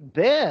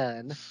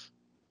 Then,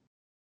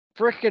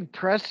 frickin'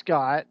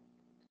 Prescott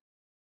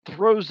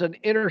throws an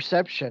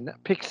interception,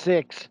 pick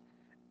 6,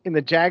 in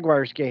the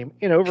Jaguars game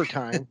in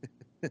overtime.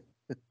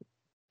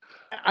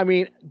 I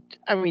mean,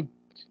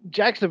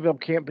 Jacksonville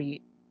can't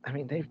beat. I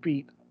mean, they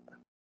beat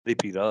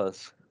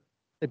us.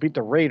 They beat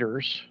the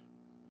Raiders.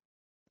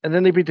 And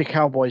then they beat the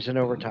Cowboys in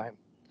overtime.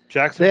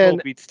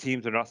 Jacksonville beats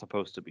teams they're not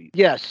supposed to beat.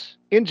 Yes,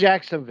 in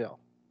Jacksonville.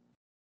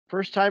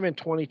 First time in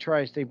 20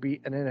 tries they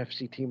beat an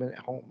NFC team at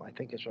home, I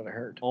think is what I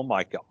heard. Oh,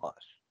 my gosh.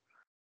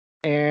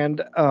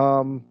 And,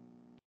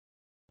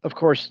 of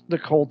course, the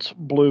Colts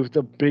blew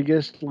the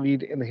biggest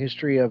lead in the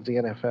history of the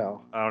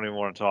NFL. I don't even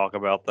want to talk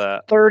about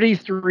that.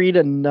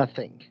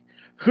 33-0.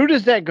 Who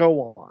does that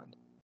go on?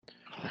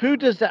 Who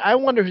does that? I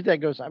wonder who that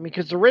goes on. I mean,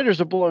 because the Raiders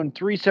have blown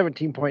 3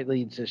 17-point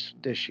leads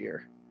this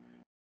year.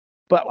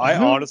 But I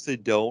honestly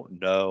don't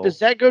know. Does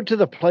that go to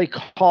the play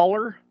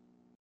caller?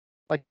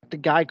 Like the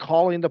guy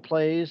calling the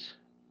plays?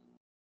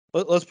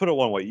 Let's put it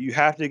one way. You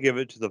have to give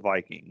it to the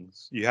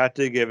Vikings. You have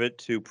to give it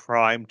to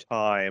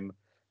prime-time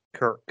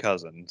Kirk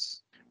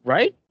Cousins.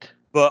 Right?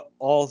 But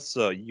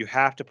also, you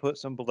have to put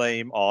some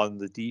blame on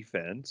the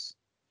defense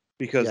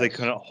because they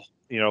couldn't,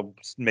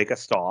 make a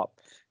stop.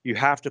 You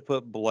have to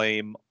put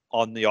blame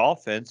on the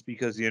offense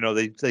because,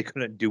 they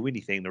couldn't do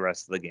anything the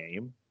rest of the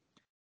game.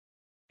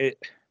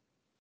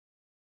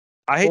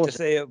 I hate to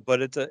say it,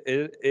 but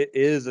it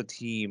is a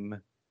team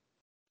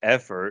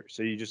effort,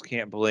 so you just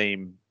can't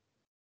blame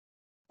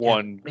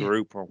one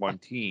group or one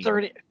team.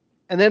 30,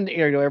 and then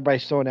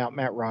everybody's throwing out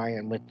Matt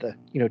Ryan with the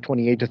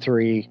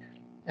 28-3,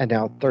 and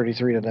now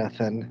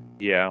 33-0.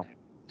 Yeah,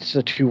 it's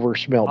the 2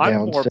 worst meltdowns.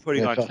 I'm more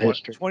putting on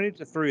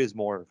 20-3 is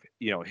more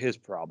his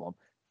problem.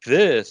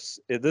 This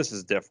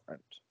is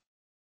different.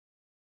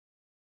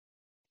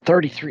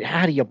 33.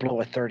 How do you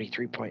blow a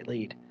 33-point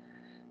lead?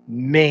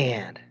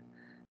 Man,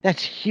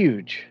 that's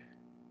huge.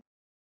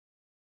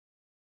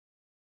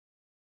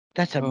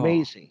 That's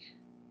amazing.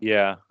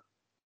 Yeah.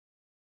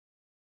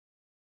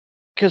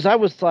 Because I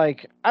was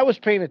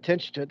paying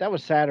attention to it. That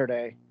was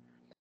Saturday.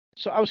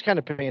 So I was kind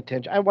of paying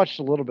attention. I watched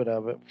a little bit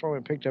of it before we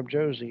picked up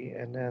Josie,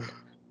 and then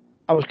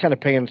I was kind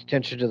of paying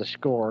attention to the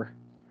score.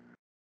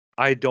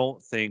 I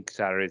don't think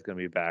Saturday's going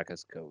to be back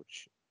as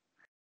coach.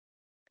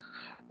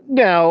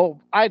 No,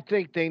 I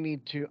think they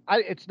need to.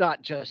 It's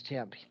not just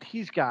him.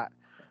 He's got.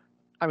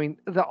 I mean,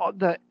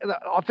 the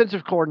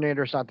offensive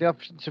coordinator is not the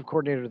offensive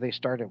coordinator they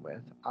started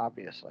with,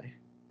 obviously.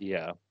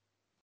 Yeah.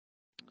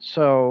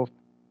 So,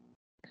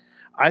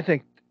 I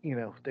think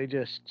they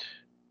just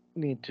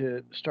need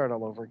to start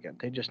all over again.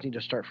 They just need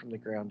to start from the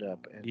ground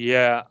up.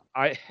 Yeah,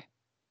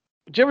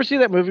 Did you ever see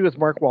that movie with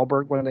Mark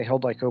Wahlberg when they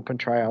held like open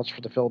tryouts for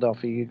the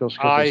Philadelphia Eagles?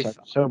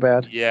 So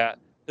bad. Yeah,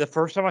 the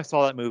first time I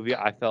saw that movie,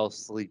 I fell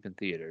asleep in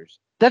theaters.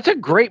 That's a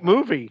great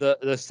movie.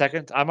 The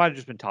second, I might have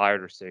just been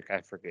tired or sick.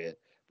 I forget.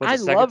 But the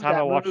second time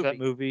I watched that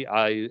movie,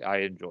 I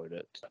enjoyed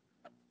it.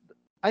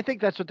 I think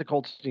that's what the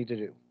Colts need to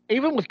do.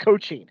 Even with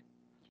coaching.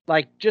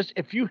 Like, just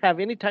if you have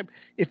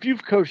if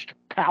you've coached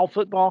PAL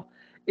football,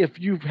 if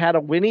you've had a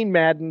winning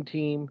Madden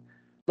team,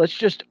 let's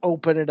just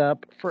open it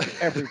up for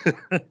everyone.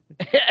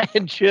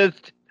 And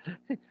just,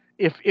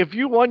 if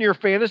you won your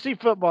fantasy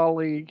football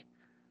league,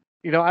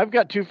 I've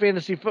got 2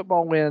 fantasy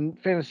football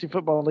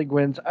league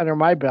wins under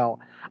my belt.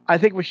 I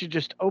think we should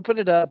just open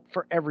it up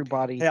for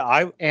everybody. Yeah,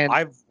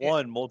 I've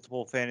won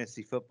multiple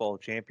fantasy football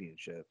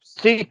championships.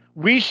 See,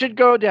 we should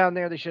go down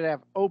there. They should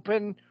have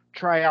open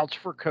tryouts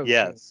for coaching.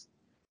 Yes.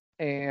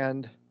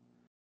 And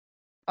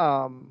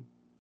I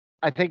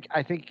think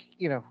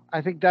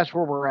that's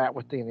where we're at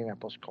with the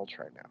Indianapolis Colts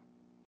right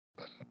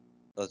now.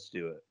 Let's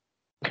do it.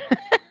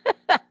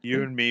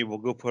 You and me will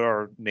go put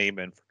our name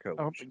in for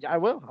coach. I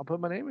will. I'll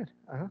put my name in.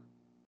 Uh-huh.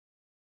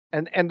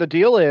 And the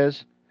deal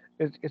is,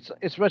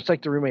 it's much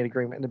like the roommate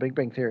agreement in The Big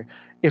Bang Theory.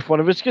 If one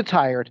of us gets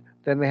hired,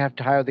 then they have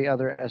to hire the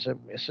other as an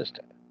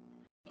assistant.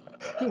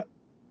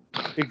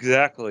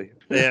 Exactly.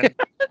 Yeah.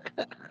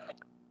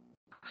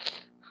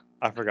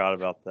 I forgot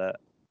about that.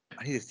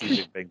 I need to see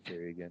Big Bang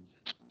Theory again.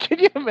 Can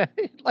you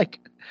imagine? Like,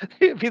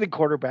 he'd be the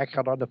quarterback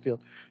out on the field,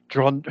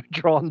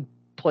 drawing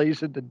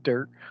plays in the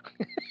dirt,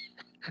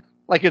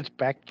 like it's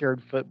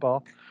backyard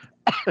football.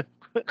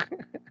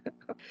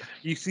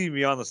 You see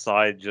me on the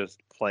side just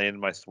playing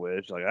my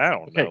Switch. Like, I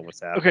don't Okay, know what's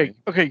happening.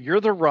 Okay.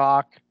 You're the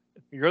Rock.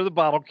 You're the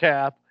bottle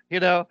cap. You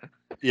know,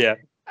 Yeah.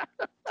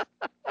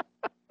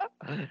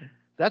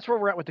 that's where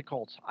we're at with the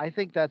Colts. I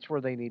think that's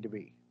where they need to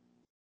be.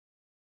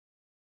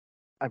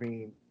 I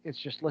mean, it's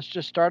just let's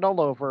just start all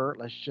over.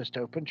 Let's just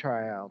open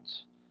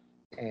tryouts,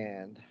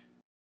 and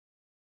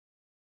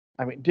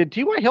I mean, did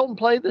T.Y. Hilton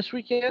play this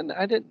weekend?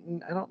 I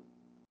didn't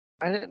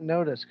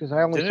notice because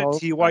I only Didn't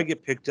saw Ty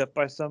get picked up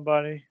by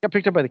somebody? got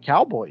picked up by the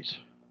Cowboys.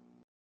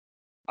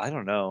 I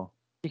don't know.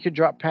 He could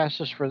drop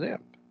passes for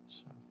them.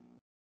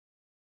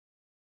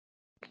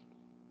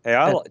 Hey,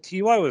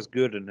 Ty was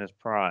good in his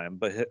prime,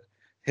 but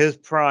his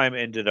prime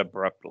ended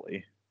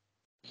abruptly.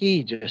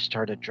 He just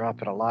started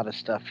dropping a lot of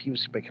stuff. He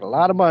was making a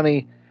lot of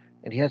money,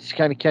 and he has the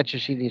kind of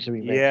catches he needs to be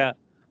making. Yeah,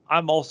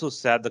 I'm also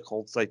sad the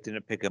Colts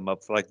didn't pick him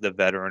up for the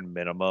veteran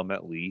minimum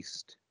at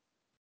least.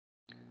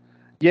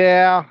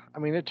 Yeah, I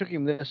mean it took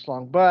him this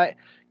long, but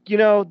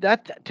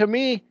that to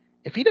me,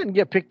 if he doesn't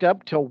get picked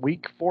up till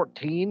week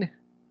 14,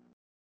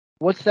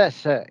 what's that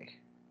say?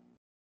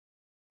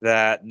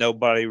 That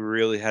nobody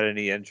really had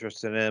any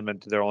interest in him,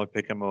 and they're only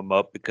picking him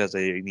up because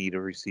they need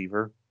a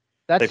receiver.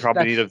 They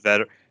probably need a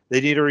veteran. They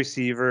need a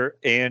receiver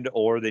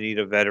or they need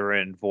a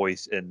veteran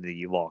voice in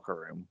the locker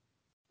room.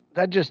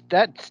 That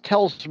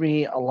tells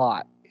me a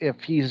lot.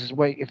 If he's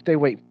if they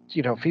wait,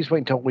 if he's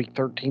waiting until week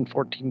 13,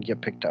 14 to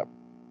get picked up.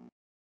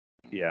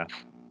 Yeah.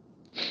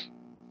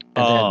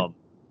 And then,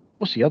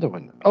 what's the other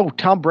one? Oh,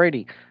 Tom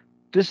Brady.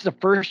 This is the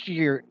first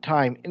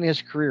time in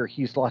his career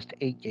he's lost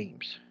 8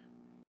 games.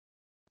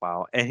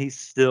 Wow, and he's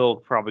still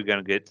probably going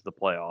to get to the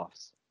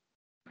playoffs.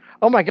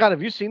 Oh my God,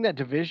 have you seen that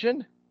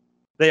division?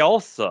 They all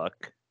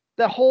suck.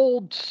 The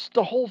whole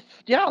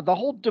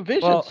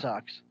division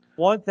sucks.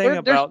 One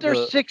thing they're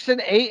 6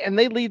 and 8 and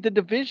they lead the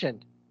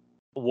division.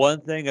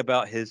 One thing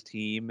about his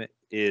team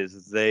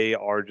is they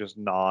are just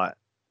not.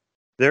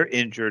 They're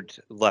injured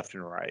left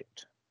and right.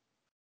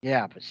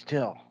 Yeah, but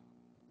still,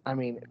 I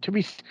mean, to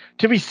be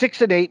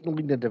 6 and 8 and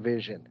lead the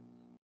division.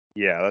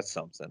 Yeah, that's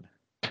something.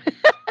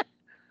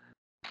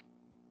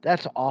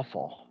 That's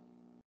awful.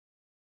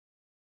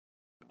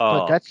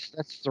 But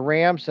that's the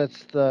Rams,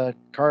 that's the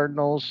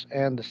Cardinals,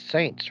 and the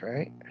Saints,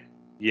 right?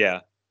 Yeah.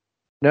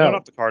 No,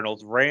 not the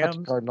Cardinals. Rams.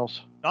 Not the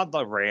Cardinals. Not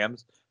the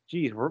Rams.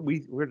 Geez,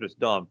 we're just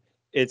dumb.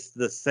 It's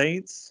the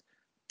Saints,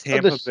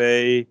 Tampa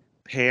Bay,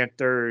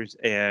 Panthers,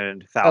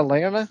 and Falcons.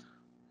 Atlanta.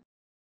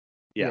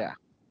 Yeah.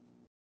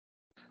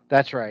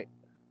 That's right.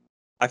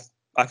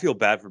 I feel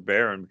bad for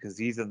Barron because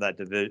he's in that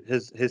division.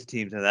 His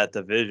team's in that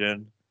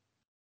division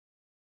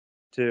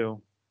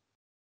too.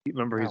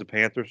 Remember, he's a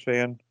Panthers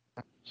fan.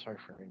 Sorry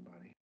for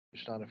anybody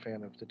who's not a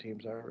fan of the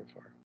teams I root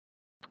for.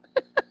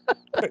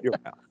 Shut your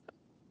mouth.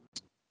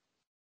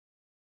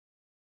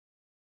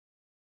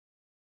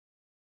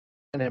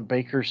 And then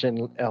Baker's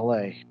in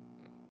L.A.,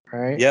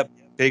 right? Yep,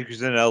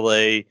 Baker's in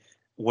L.A.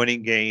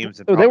 winning games.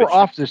 And they were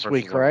off this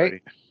week,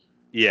 right?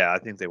 Yeah, I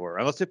think they were.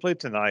 Unless they played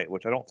tonight,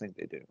 which I don't think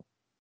they do.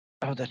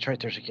 Oh, that's right.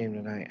 There's a game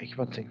tonight. I keep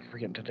on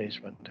forgetting today's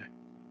Monday.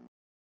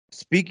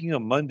 Speaking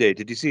of Monday,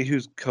 did you see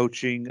who's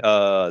coaching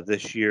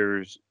this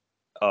year's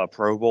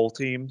Pro Bowl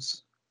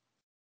teams?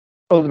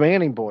 Oh, the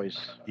Manning boys.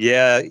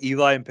 Yeah,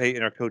 Eli and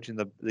Peyton are coaching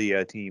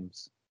the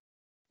teams.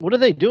 What are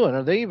they doing?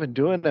 Are they even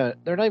doing they're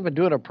not even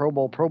doing a Pro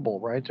Bowl,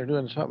 right? They're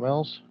doing something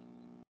else?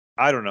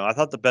 I don't know. I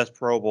thought the best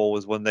Pro Bowl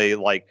was when they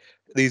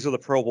these are the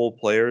Pro Bowl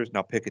players,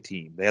 now pick a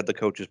team. They had the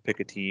coaches pick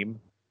a team.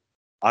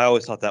 I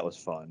always thought that was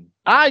fun.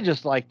 I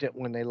just liked it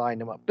when they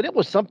lined them up. But it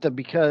was something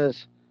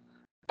because,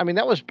 I mean,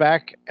 that was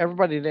back,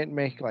 everybody didn't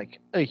make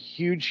a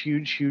huge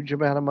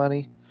amount of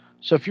money.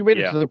 So if you made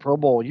it to the Pro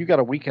Bowl, you got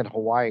a week in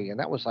Hawaii, and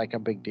that was a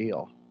big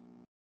deal.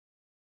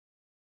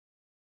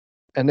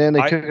 And then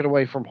they took it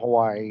away from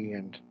Hawaii.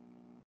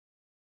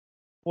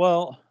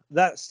 Well,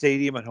 that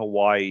stadium in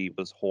Hawaii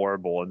was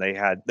horrible, and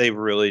they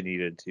really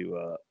needed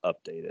to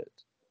update it.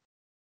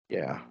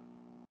 Yeah.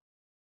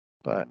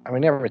 But, I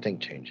mean, everything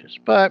changes.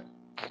 But,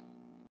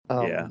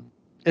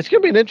 it's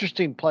going to be an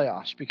interesting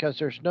playoffs because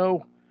there's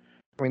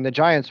the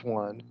Giants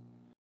won.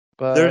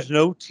 But there's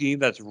no team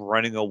that's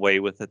running away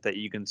with it that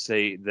you can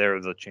say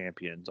they're the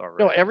champions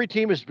already. No, every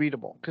team is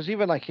beatable. Because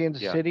even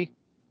Kansas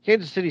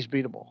City's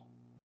beatable.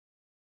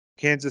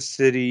 Kansas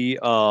City,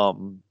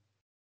 everybody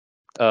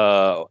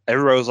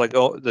was like,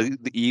 oh, the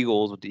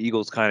Eagles, but the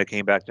Eagles kind of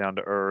came back down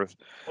to earth.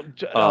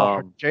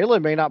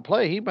 Jalen may not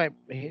play.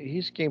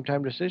 He's game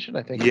time decision,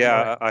 I think.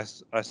 Yeah,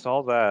 I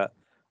saw that.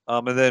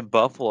 And then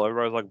Buffalo,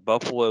 everybody's like,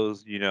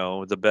 Buffalo's,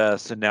 the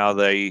best, and now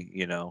they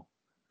don't.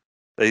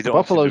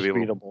 Buffalo's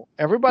beatable.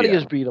 Everybody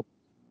is beatable.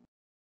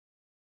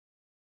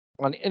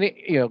 On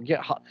any,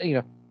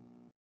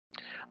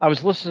 I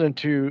was listening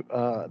to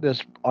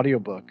this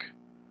audiobook,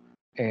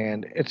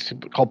 and it's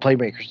called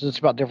Playmakers. It's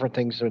about different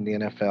things in the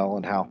NFL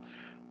and how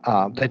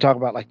they talk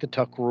about the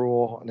tuck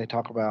rule, and they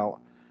talk about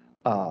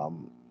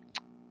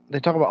they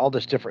talk about all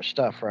this different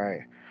stuff,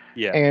 right?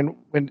 Yeah. And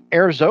when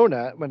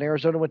Arizona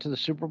went to the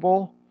Super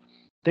Bowl,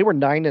 they were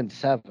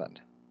 9-7.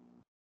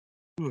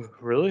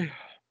 Really?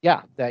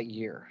 Yeah, that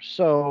year.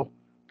 So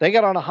they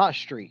got on a hot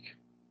streak.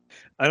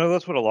 I know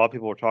that's what a lot of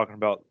people were talking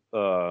about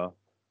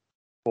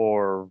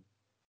for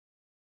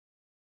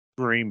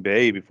Green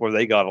Bay before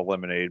they got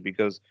eliminated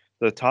because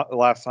the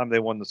last time they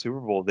won the Super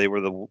Bowl, they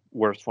were the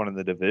worst one in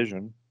the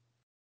division.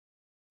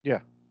 Yeah,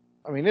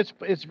 I mean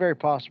it's very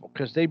possible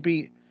because they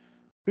beat.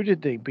 Who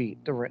did they beat?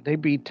 They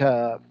beat.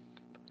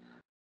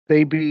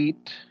 They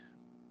beat.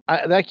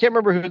 I can't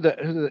remember who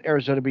the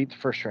Arizona beat the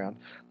first round.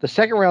 The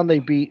second round they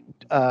beat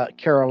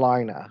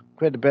Carolina.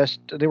 Who had the best?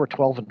 They were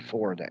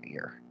 12-4 that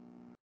year.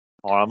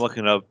 Oh, I'm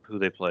looking up who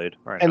they played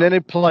right And now. then they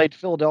played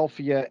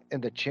Philadelphia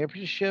in the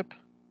championship.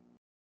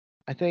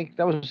 I think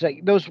that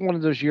was one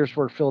of those years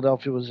where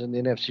Philadelphia was in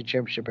the NFC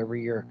Championship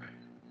every year,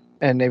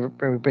 and they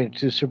made it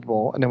to the Super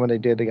Bowl. And then when they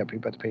did, they got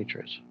beat by the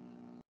Patriots.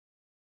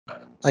 I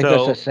think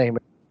that's the same.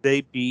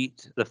 They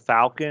beat the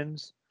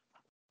Falcons,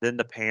 then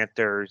the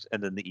Panthers,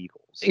 and then the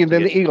Eagles. And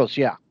then the Eagles,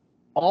 yeah,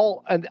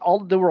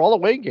 they were all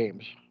away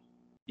games.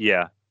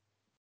 Yeah.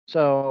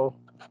 So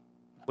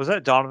was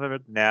that Donovan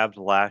McNabb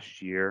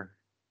last year?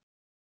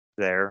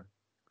 There,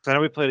 because I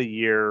know we played a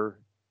year.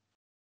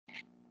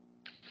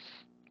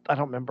 I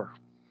don't remember.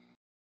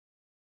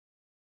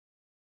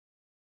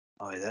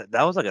 Oh,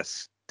 that was like a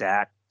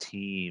stacked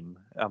team.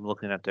 I'm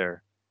looking at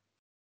their.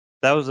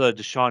 That was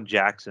Deshaun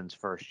Jackson's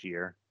first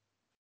year.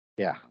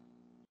 Yeah.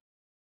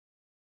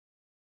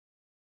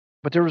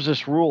 But there was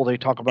this rule they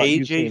talk about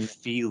AJ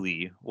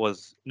Feely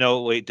was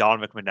Donovan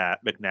McNabb.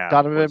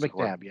 Donovan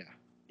McNabb, yeah.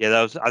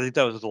 Yeah, I think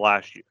that was the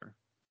last year.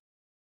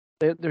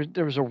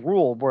 There was a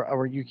rule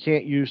where you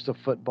can't use the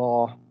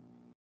football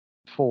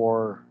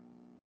for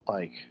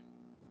like.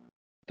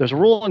 There was a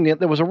rule in the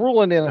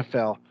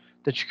NFL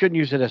that you couldn't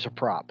use it as a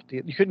prop.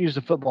 You couldn't use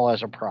the football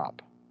as a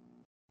prop.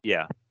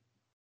 Yeah.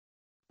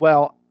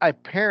 Well,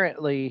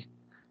 apparently,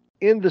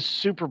 in the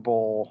Super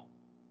Bowl,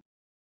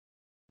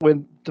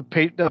 when the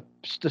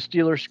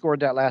Steelers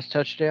scored that last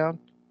touchdown,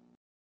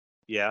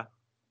 yeah,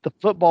 the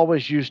football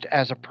was used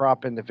as a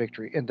prop in the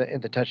victory in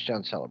the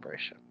touchdown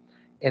celebration,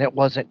 and it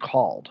wasn't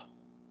called.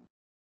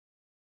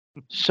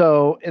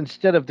 So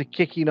instead of the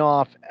kicking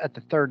off at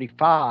the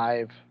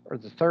 35 or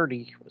the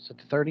 30, was it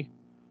the 30?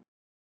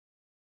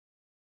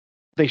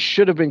 They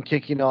should have been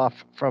kicking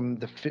off from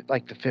the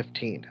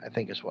 15, I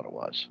think is what it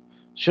was.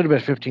 Should have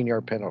been a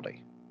 15-yard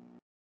penalty,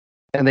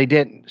 and they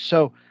didn't.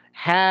 So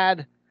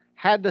had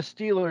the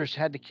Steelers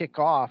had to kick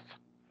off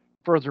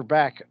further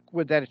back,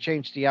 would that have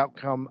changed the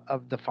outcome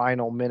of the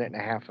final minute and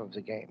a half of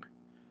the game?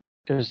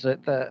 Because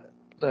the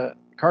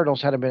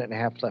Cardinals had a minute and a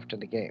half left in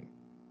the game.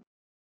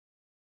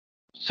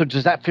 So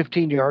does that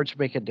 15 yards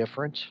make a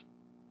difference?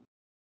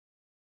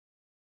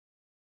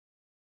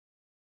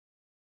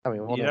 I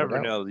mean, we'll you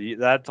never know.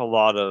 That's a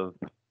lot of.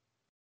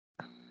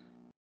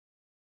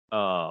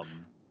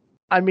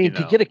 I mean,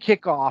 to get a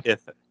kickoff.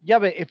 Yeah,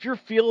 but if you're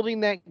fielding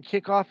that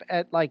kickoff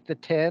at like the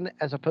 10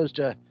 as opposed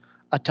to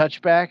a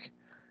touchback,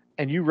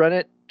 and you run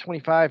it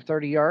 25,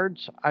 30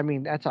 yards, I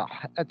mean, that's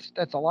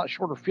a lot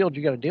shorter field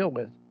you got to deal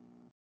with.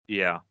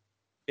 Yeah,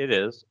 it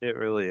is. It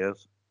really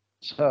is.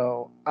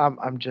 So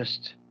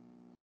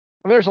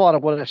there's a lot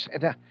of what ifs,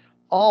 and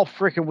all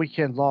freaking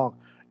weekend long.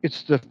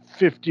 It's the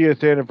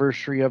 50th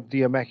anniversary of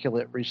the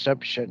Immaculate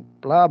Reception.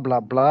 Blah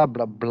blah blah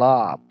blah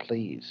blah.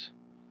 Please,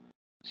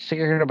 sick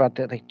of hearing about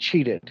that. They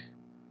cheated.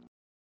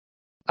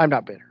 I'm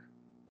not bitter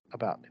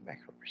about the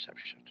Immaculate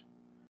Reception,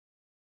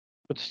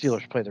 but the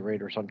Steelers play the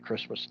Raiders on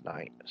Christmas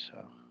night,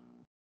 so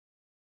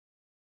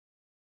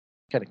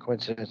kind of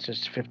coincidence.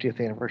 It's the 50th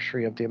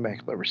anniversary of the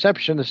Immaculate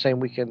Reception, the same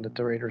weekend that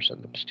the Raiders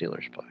and the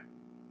Steelers play.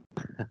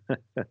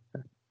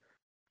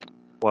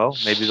 Well,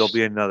 maybe there'll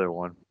be another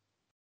one.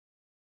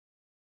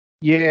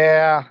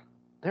 Yeah,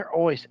 they've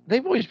always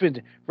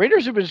been.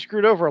 Raiders have been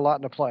screwed over a lot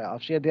in the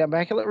playoffs. You had the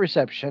Immaculate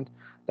Reception,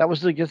 that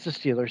was against the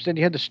Steelers. Then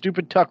you had the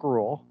stupid Tuck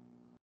rule.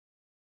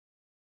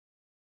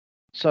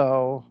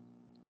 So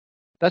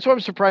that's why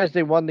I'm surprised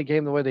they won the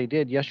game the way they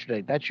did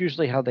yesterday. That's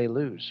usually how they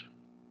lose.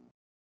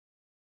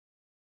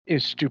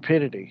 Is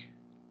stupidity.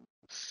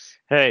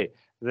 Hey,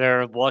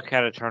 their luck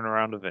had to turn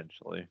around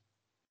eventually.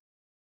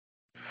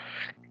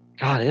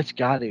 God, it's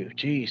got to.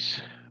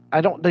 Jeez.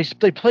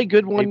 They play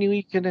good one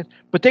weekend,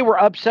 but they were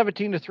up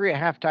 17-3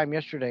 at halftime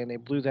yesterday, and they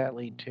blew that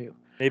lead too.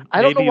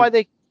 I don't know why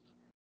they.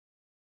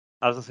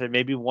 I was gonna say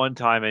maybe one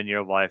time in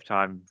your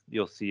lifetime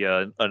you'll see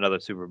another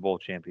Super Bowl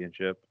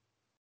championship.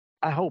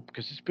 I hope,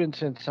 because it's been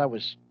since I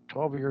was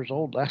 12 years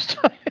old last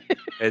time.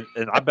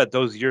 and I bet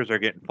those years are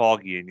getting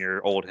foggy in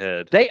your old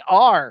head. They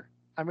are.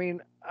 I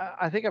mean,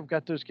 I think I've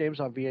got those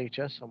games on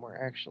VHS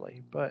somewhere,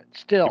 actually, but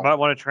still. You might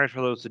want to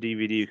transfer those to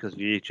DVD because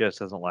VHS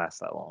doesn't last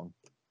that long.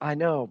 I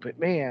know, but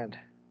man,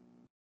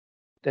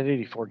 that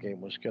 84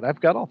 game was good. I've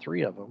got all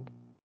three of them.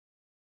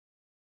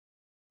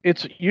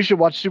 You should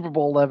watch Super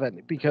Bowl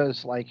 11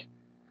 because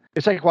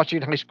it's like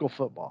watching high school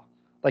football.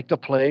 Like the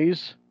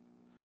plays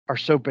are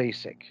so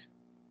basic.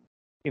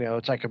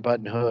 It's like a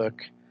button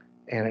hook,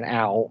 and an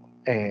out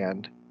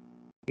and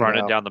Run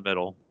it down the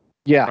middle.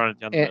 Yeah, Run it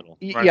down the and middle.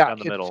 Run it yeah, down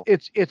the middle.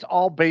 it's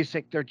all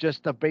basic. They're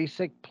just the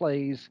basic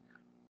plays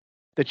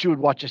that you would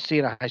watch see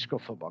in a high school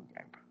football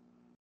game.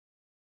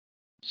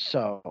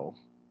 So,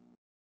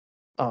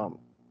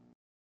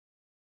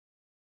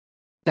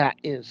 that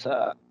is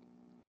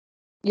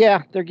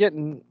yeah, they're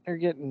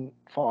getting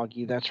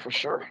foggy. That's for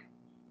sure.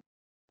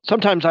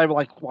 Sometimes I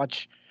like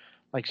watch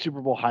like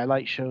Super Bowl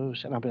highlight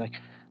shows, and I'll be like,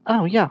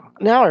 oh yeah,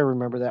 now I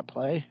remember that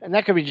play, and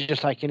that could be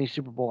just like any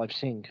Super Bowl I've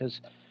seen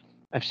because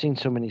I've seen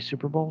so many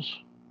Super Bowls.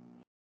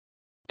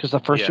 Because the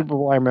first Yeah. Super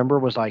Bowl I remember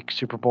was like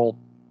Super Bowl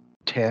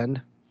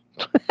 10.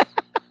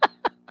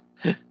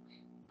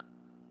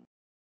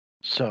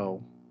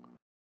 So,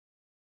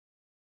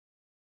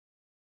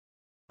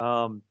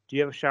 Do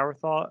you have a shower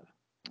thought?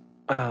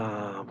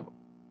 I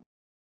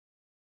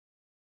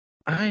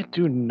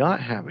do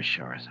not have a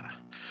shower thought.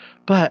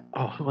 But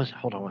hold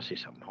on, I want to see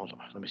something. Hold on,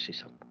 let me see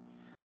something.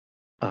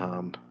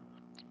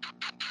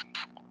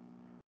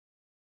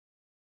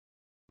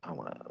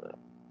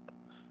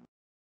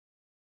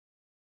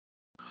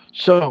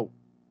 So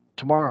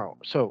tomorrow,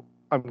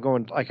 I'm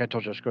going. Like I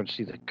told you, I was going to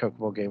see the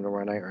Kokomo game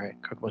tomorrow night. Right,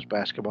 Kokomo's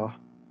basketball.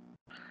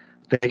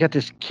 They got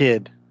this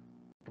kid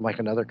from like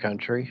another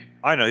country.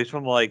 I know he's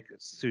from like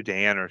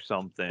Sudan or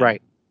something.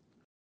 Right.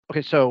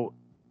 Okay, so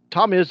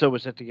Tom Izzo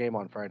was at the game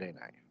on Friday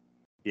night.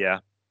 Yeah.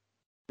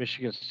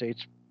 Michigan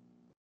State's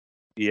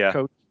Yeah.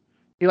 coach.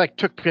 He like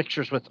took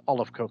pictures with all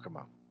of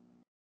Kokomo.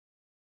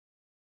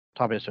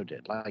 Tom Izzo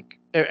did. Like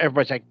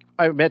everybody's like,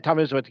 I met Tom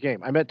Izzo at the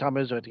game.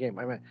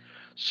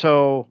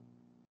 So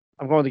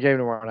I'm going to the game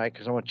tomorrow night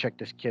because I want to check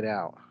this kid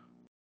out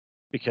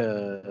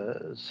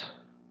because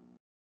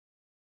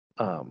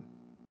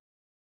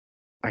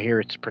I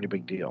hear it's a pretty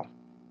big deal.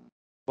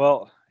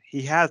 Well,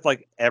 he has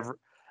like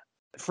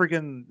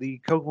freaking the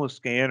Kokomo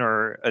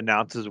Scanner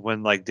announces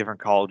when like different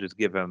colleges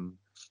give him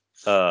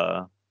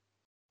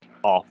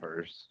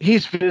offers.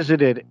 He's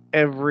visited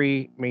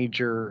every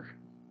major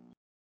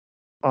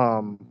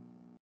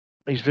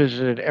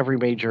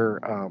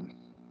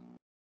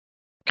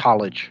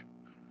college.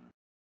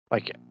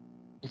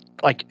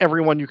 Like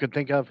everyone you could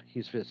think of,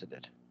 he's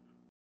visited.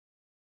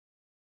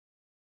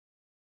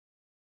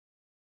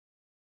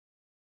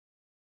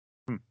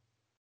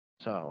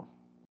 So,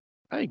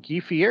 hey,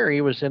 Guy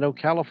Fieri was in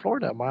Ocala,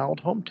 Florida, my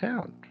old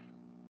hometown,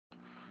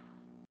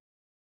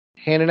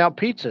 handing out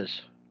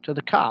pizzas to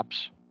the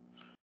cops.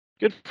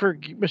 Good for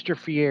Mr.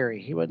 Fieri.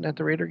 He wasn't at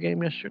the Raider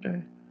game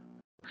yesterday.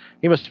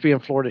 He must be in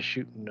Florida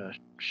shooting a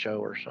show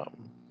or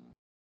something.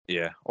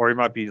 Yeah, or he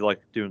might be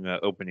like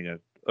opening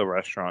a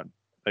restaurant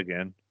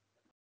again,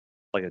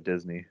 like a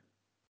Disney.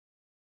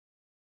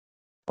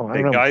 Oh, I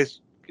Hey don't know.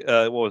 guys,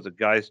 what was it?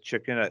 Guys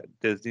Chicken at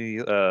Disney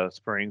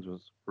Springs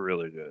was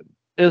really good.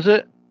 Is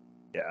it?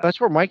 Yeah. That's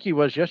where Mikey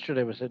was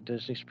yesterday. Was at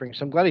Disney Springs.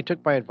 I'm glad he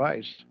took my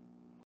advice.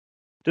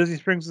 Disney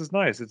Springs is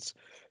nice. It's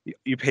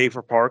you pay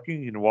for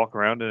parking, you can walk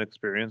around and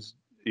experience.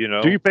 You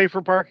know. Do you pay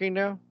for parking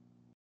now?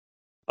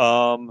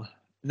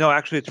 No,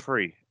 actually, it's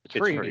free. It's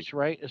free,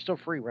 right? It's still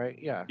free, right?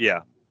 Yeah. Yeah.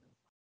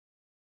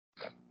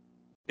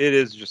 It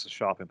is just a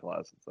shopping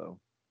plaza, though.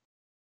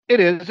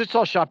 It is. It's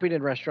all shopping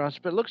and restaurants,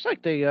 but it looks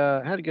like they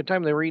had a good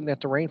time. They were eating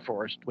at the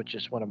Rainforest, which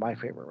is one of my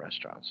favorite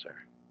restaurants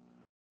there.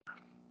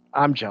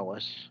 I'm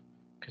jealous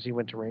because he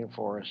went to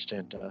Rainforest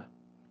and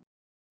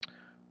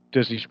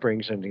Disney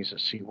Springs, and he's at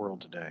SeaWorld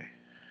today.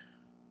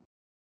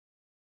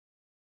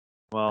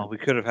 Well, we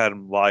could have had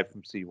him live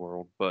from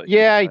SeaWorld, but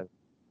yeah, I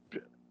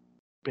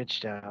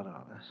bitched out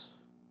on us.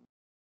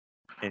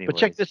 Anyways. But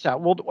check this out.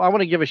 I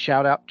want to give a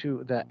shout out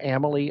to the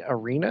Amalie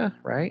Arena,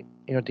 right?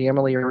 You know what the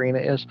Amalie Arena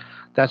is?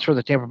 That's where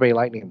the Tampa Bay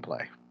Lightning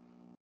play.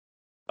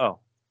 Oh.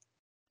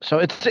 So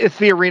it's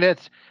the arena.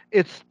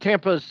 It's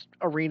Tampa's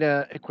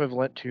arena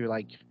equivalent to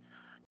like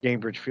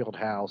Gainbridge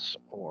Fieldhouse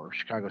or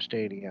Chicago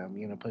Stadium,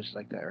 you know, places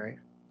like that, right?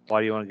 Why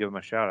do you want to give him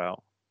a shout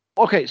out?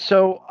 Okay,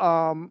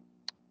 so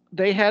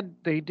they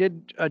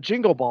did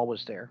Jingle Ball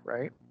was there,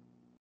 right?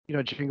 You know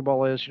what Jingle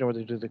Ball is? You know where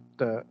they do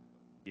the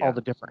all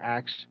the different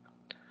acts.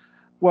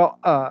 Well,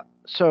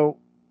 so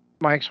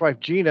my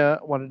ex-wife Gina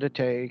wanted to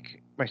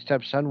take my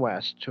stepson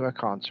Wes to a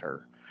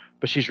concert,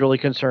 but she's really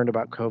concerned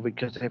about COVID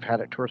because they've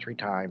had it 2 or 3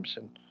 times,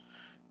 and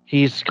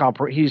he's got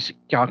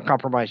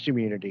compromised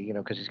immunity, you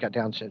know, because he's got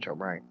Down syndrome,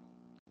 right?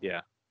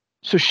 Yeah.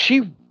 So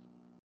she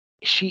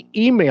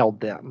emailed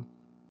them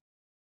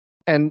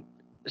and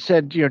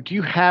said, you know, do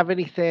you have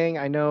anything?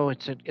 I know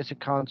it's a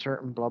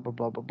concert and blah blah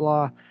blah blah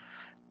blah,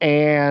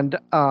 and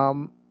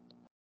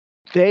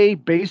they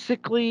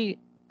basically.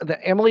 The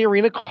Amalie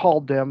Arena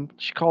called them.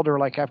 She called her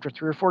like after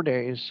 3 or 4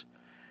 days,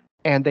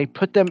 and they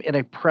put them in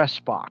a press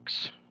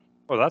box.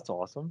 Oh, that's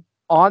awesome.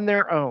 On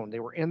their own.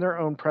 They were in their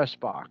own press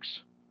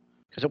box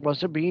because it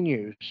wasn't being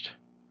used.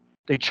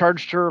 They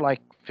charged her like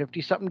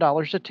 $50-something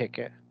a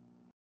ticket.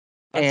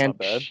 That's not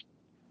bad.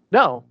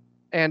 No.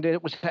 And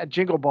it was at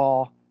Jingle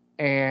Ball.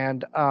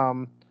 And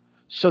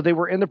so they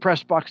were in the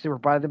press box. They were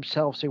by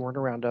themselves. They weren't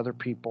around other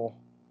people.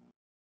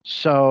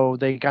 So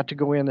they got to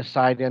go in the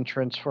side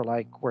entrance for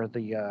like where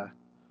the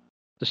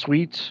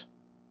suites,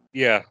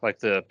 Yeah, like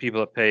the people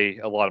that pay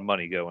a lot of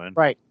money go in.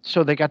 Right.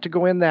 So they got to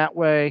go in that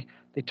way.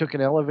 They took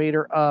an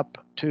elevator up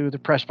to the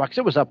press box.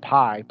 It was up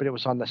high, but it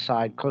was on the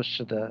side close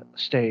to the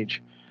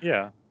stage.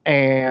 Yeah.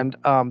 And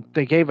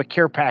they gave a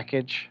care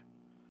package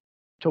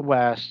to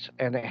West,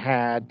 and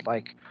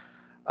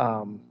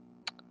um,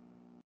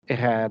 it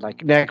had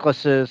like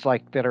necklaces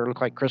like that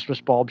look like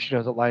Christmas bulbs,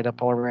 that light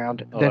up all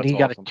around. Oh, Then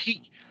that's awesome.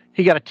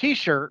 he got a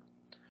T-shirt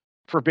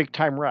for Big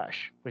Time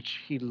Rush, which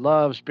he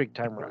loves. Big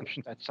Time Rush.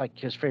 That's like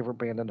his favorite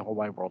band in the whole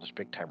wide world is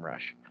Big Time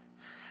Rush.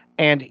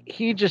 And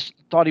he just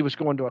thought he was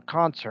going to a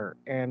concert.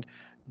 And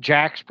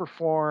Jax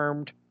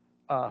performed.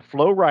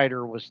 Flo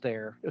Rida was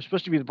there. It was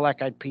supposed to be the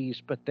Black Eyed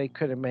Peas, but they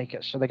couldn't make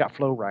it, so they got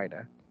Flo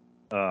Rida.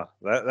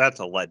 That's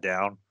a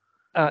letdown.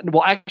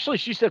 Well, actually,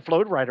 she said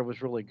Flo Rida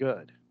was really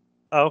good.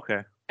 Oh,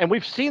 okay. And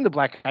we've seen the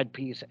Black Eyed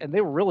Peas, and they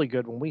were really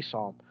good when we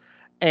saw them.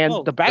 And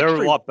Well, the they were a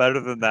Backstreet, lot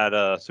better than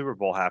that Super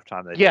Bowl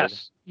halftime they did.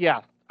 yes,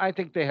 yeah, I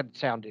think they had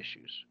sound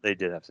issues. They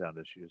did have sound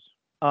issues.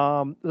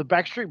 The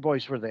Backstreet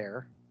Boys were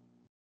there,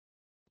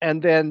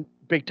 and then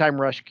Big Time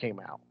Rush came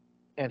out,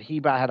 and he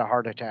about had a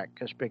heart attack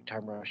because Big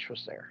Time Rush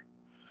was there.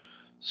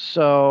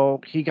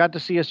 So he got to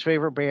see his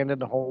favorite band in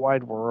the whole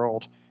wide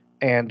world,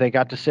 and they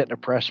got to sit in a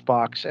press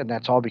box, and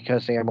that's all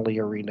because the Amalie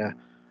Arena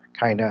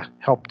kind of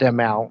helped them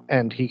out,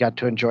 and he got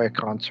to enjoy a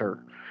concert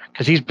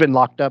because he's been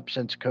locked up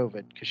since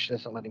COVID because she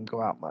doesn't let him go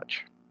out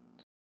much.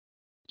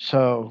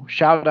 So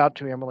shout out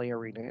to Amalie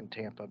Arena in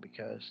Tampa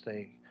because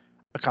they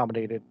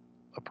accommodated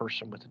a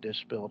person with a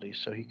disability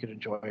so he could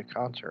enjoy a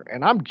concert.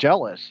 And I'm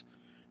jealous.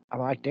 I'm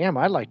like, damn,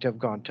 I'd like to have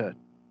gone to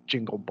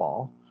Jingle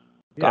Ball,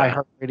 the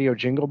Yeah. iHeartRadio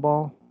Jingle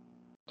Ball.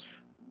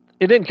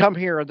 It didn't come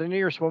here. The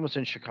nearest one was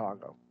in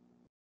Chicago.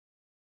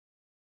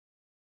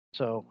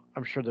 So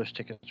I'm sure those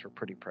tickets were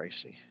pretty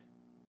pricey.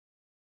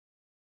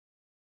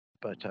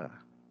 But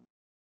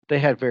they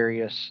had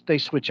they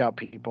switch out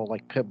people,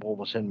 like Pitbull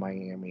was in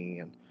Miami,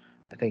 and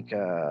I think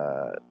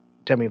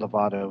Demi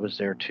Lovato was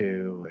there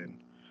too, and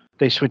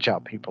they switch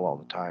out people all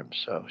the time.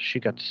 So she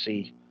got to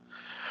see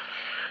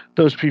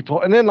those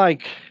people. And then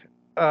like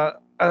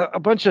a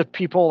bunch of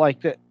people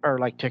like that are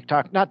like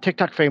TikTok, not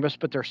TikTok famous,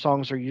 but their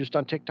songs are used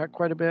on TikTok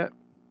quite a bit.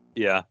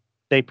 Yeah.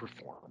 They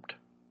performed.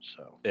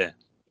 So Yeah.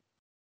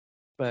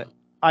 But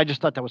I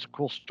just thought that was a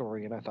cool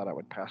story, and I thought I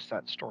would pass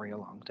that story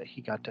along that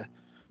he got to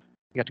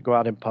go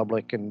out in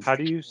public. And How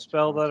do you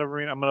spell that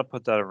arena? I'm gonna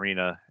put that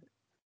arena.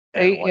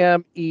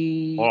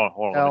 AME.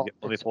 Hold on.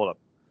 Let me pull it up.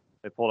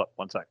 Let me pull it up.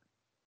 1 sec.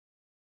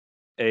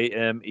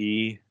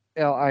 AME.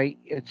 LI.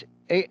 It's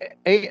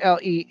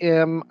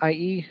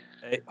ALEMIE.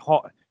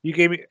 You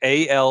gave me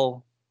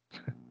AL.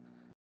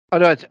 Oh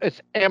no,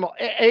 it's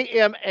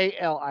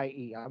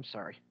AMALIE. I'm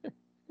sorry.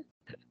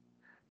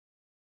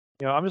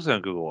 I'm just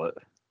gonna Google it.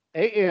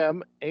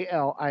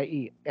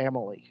 AMALIE.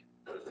 Amalie.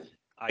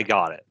 I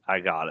got it.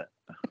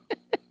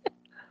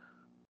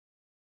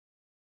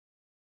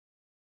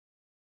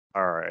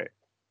 All right.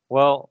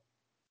 Well,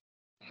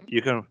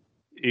 you can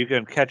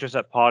catch us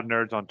at Pod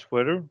Nerds on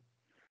Twitter,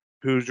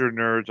 Who's Your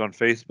Nerds on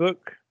Facebook.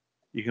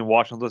 You can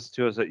watch and listen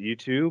to us at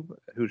YouTube,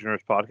 Who's Your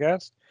Nerds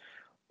Podcast,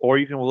 or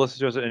you can listen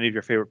to us at any of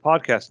your favorite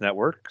podcast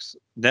networks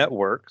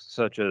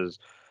such as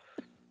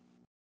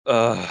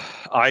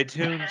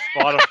iTunes,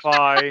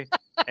 Spotify,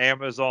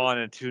 Amazon,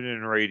 and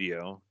TuneIn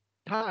Radio.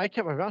 I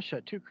kept my mouth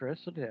shut too, Chris.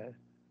 Look at that.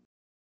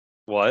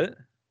 What?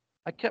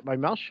 I kept my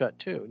mouth shut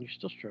too, and you're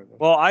still struggling.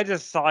 Well, I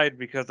just sighed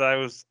because I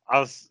was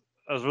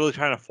really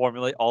trying to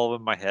formulate all of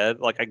them in my head.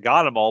 Like I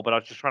got them all, but I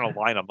was just trying to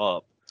line them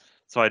up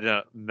so I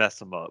didn't mess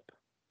them up.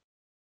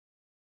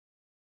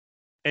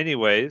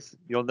 Anyways,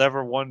 you'll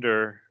never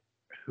wonder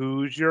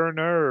who's your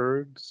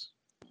nerds.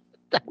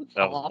 That was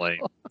That was awful. lame.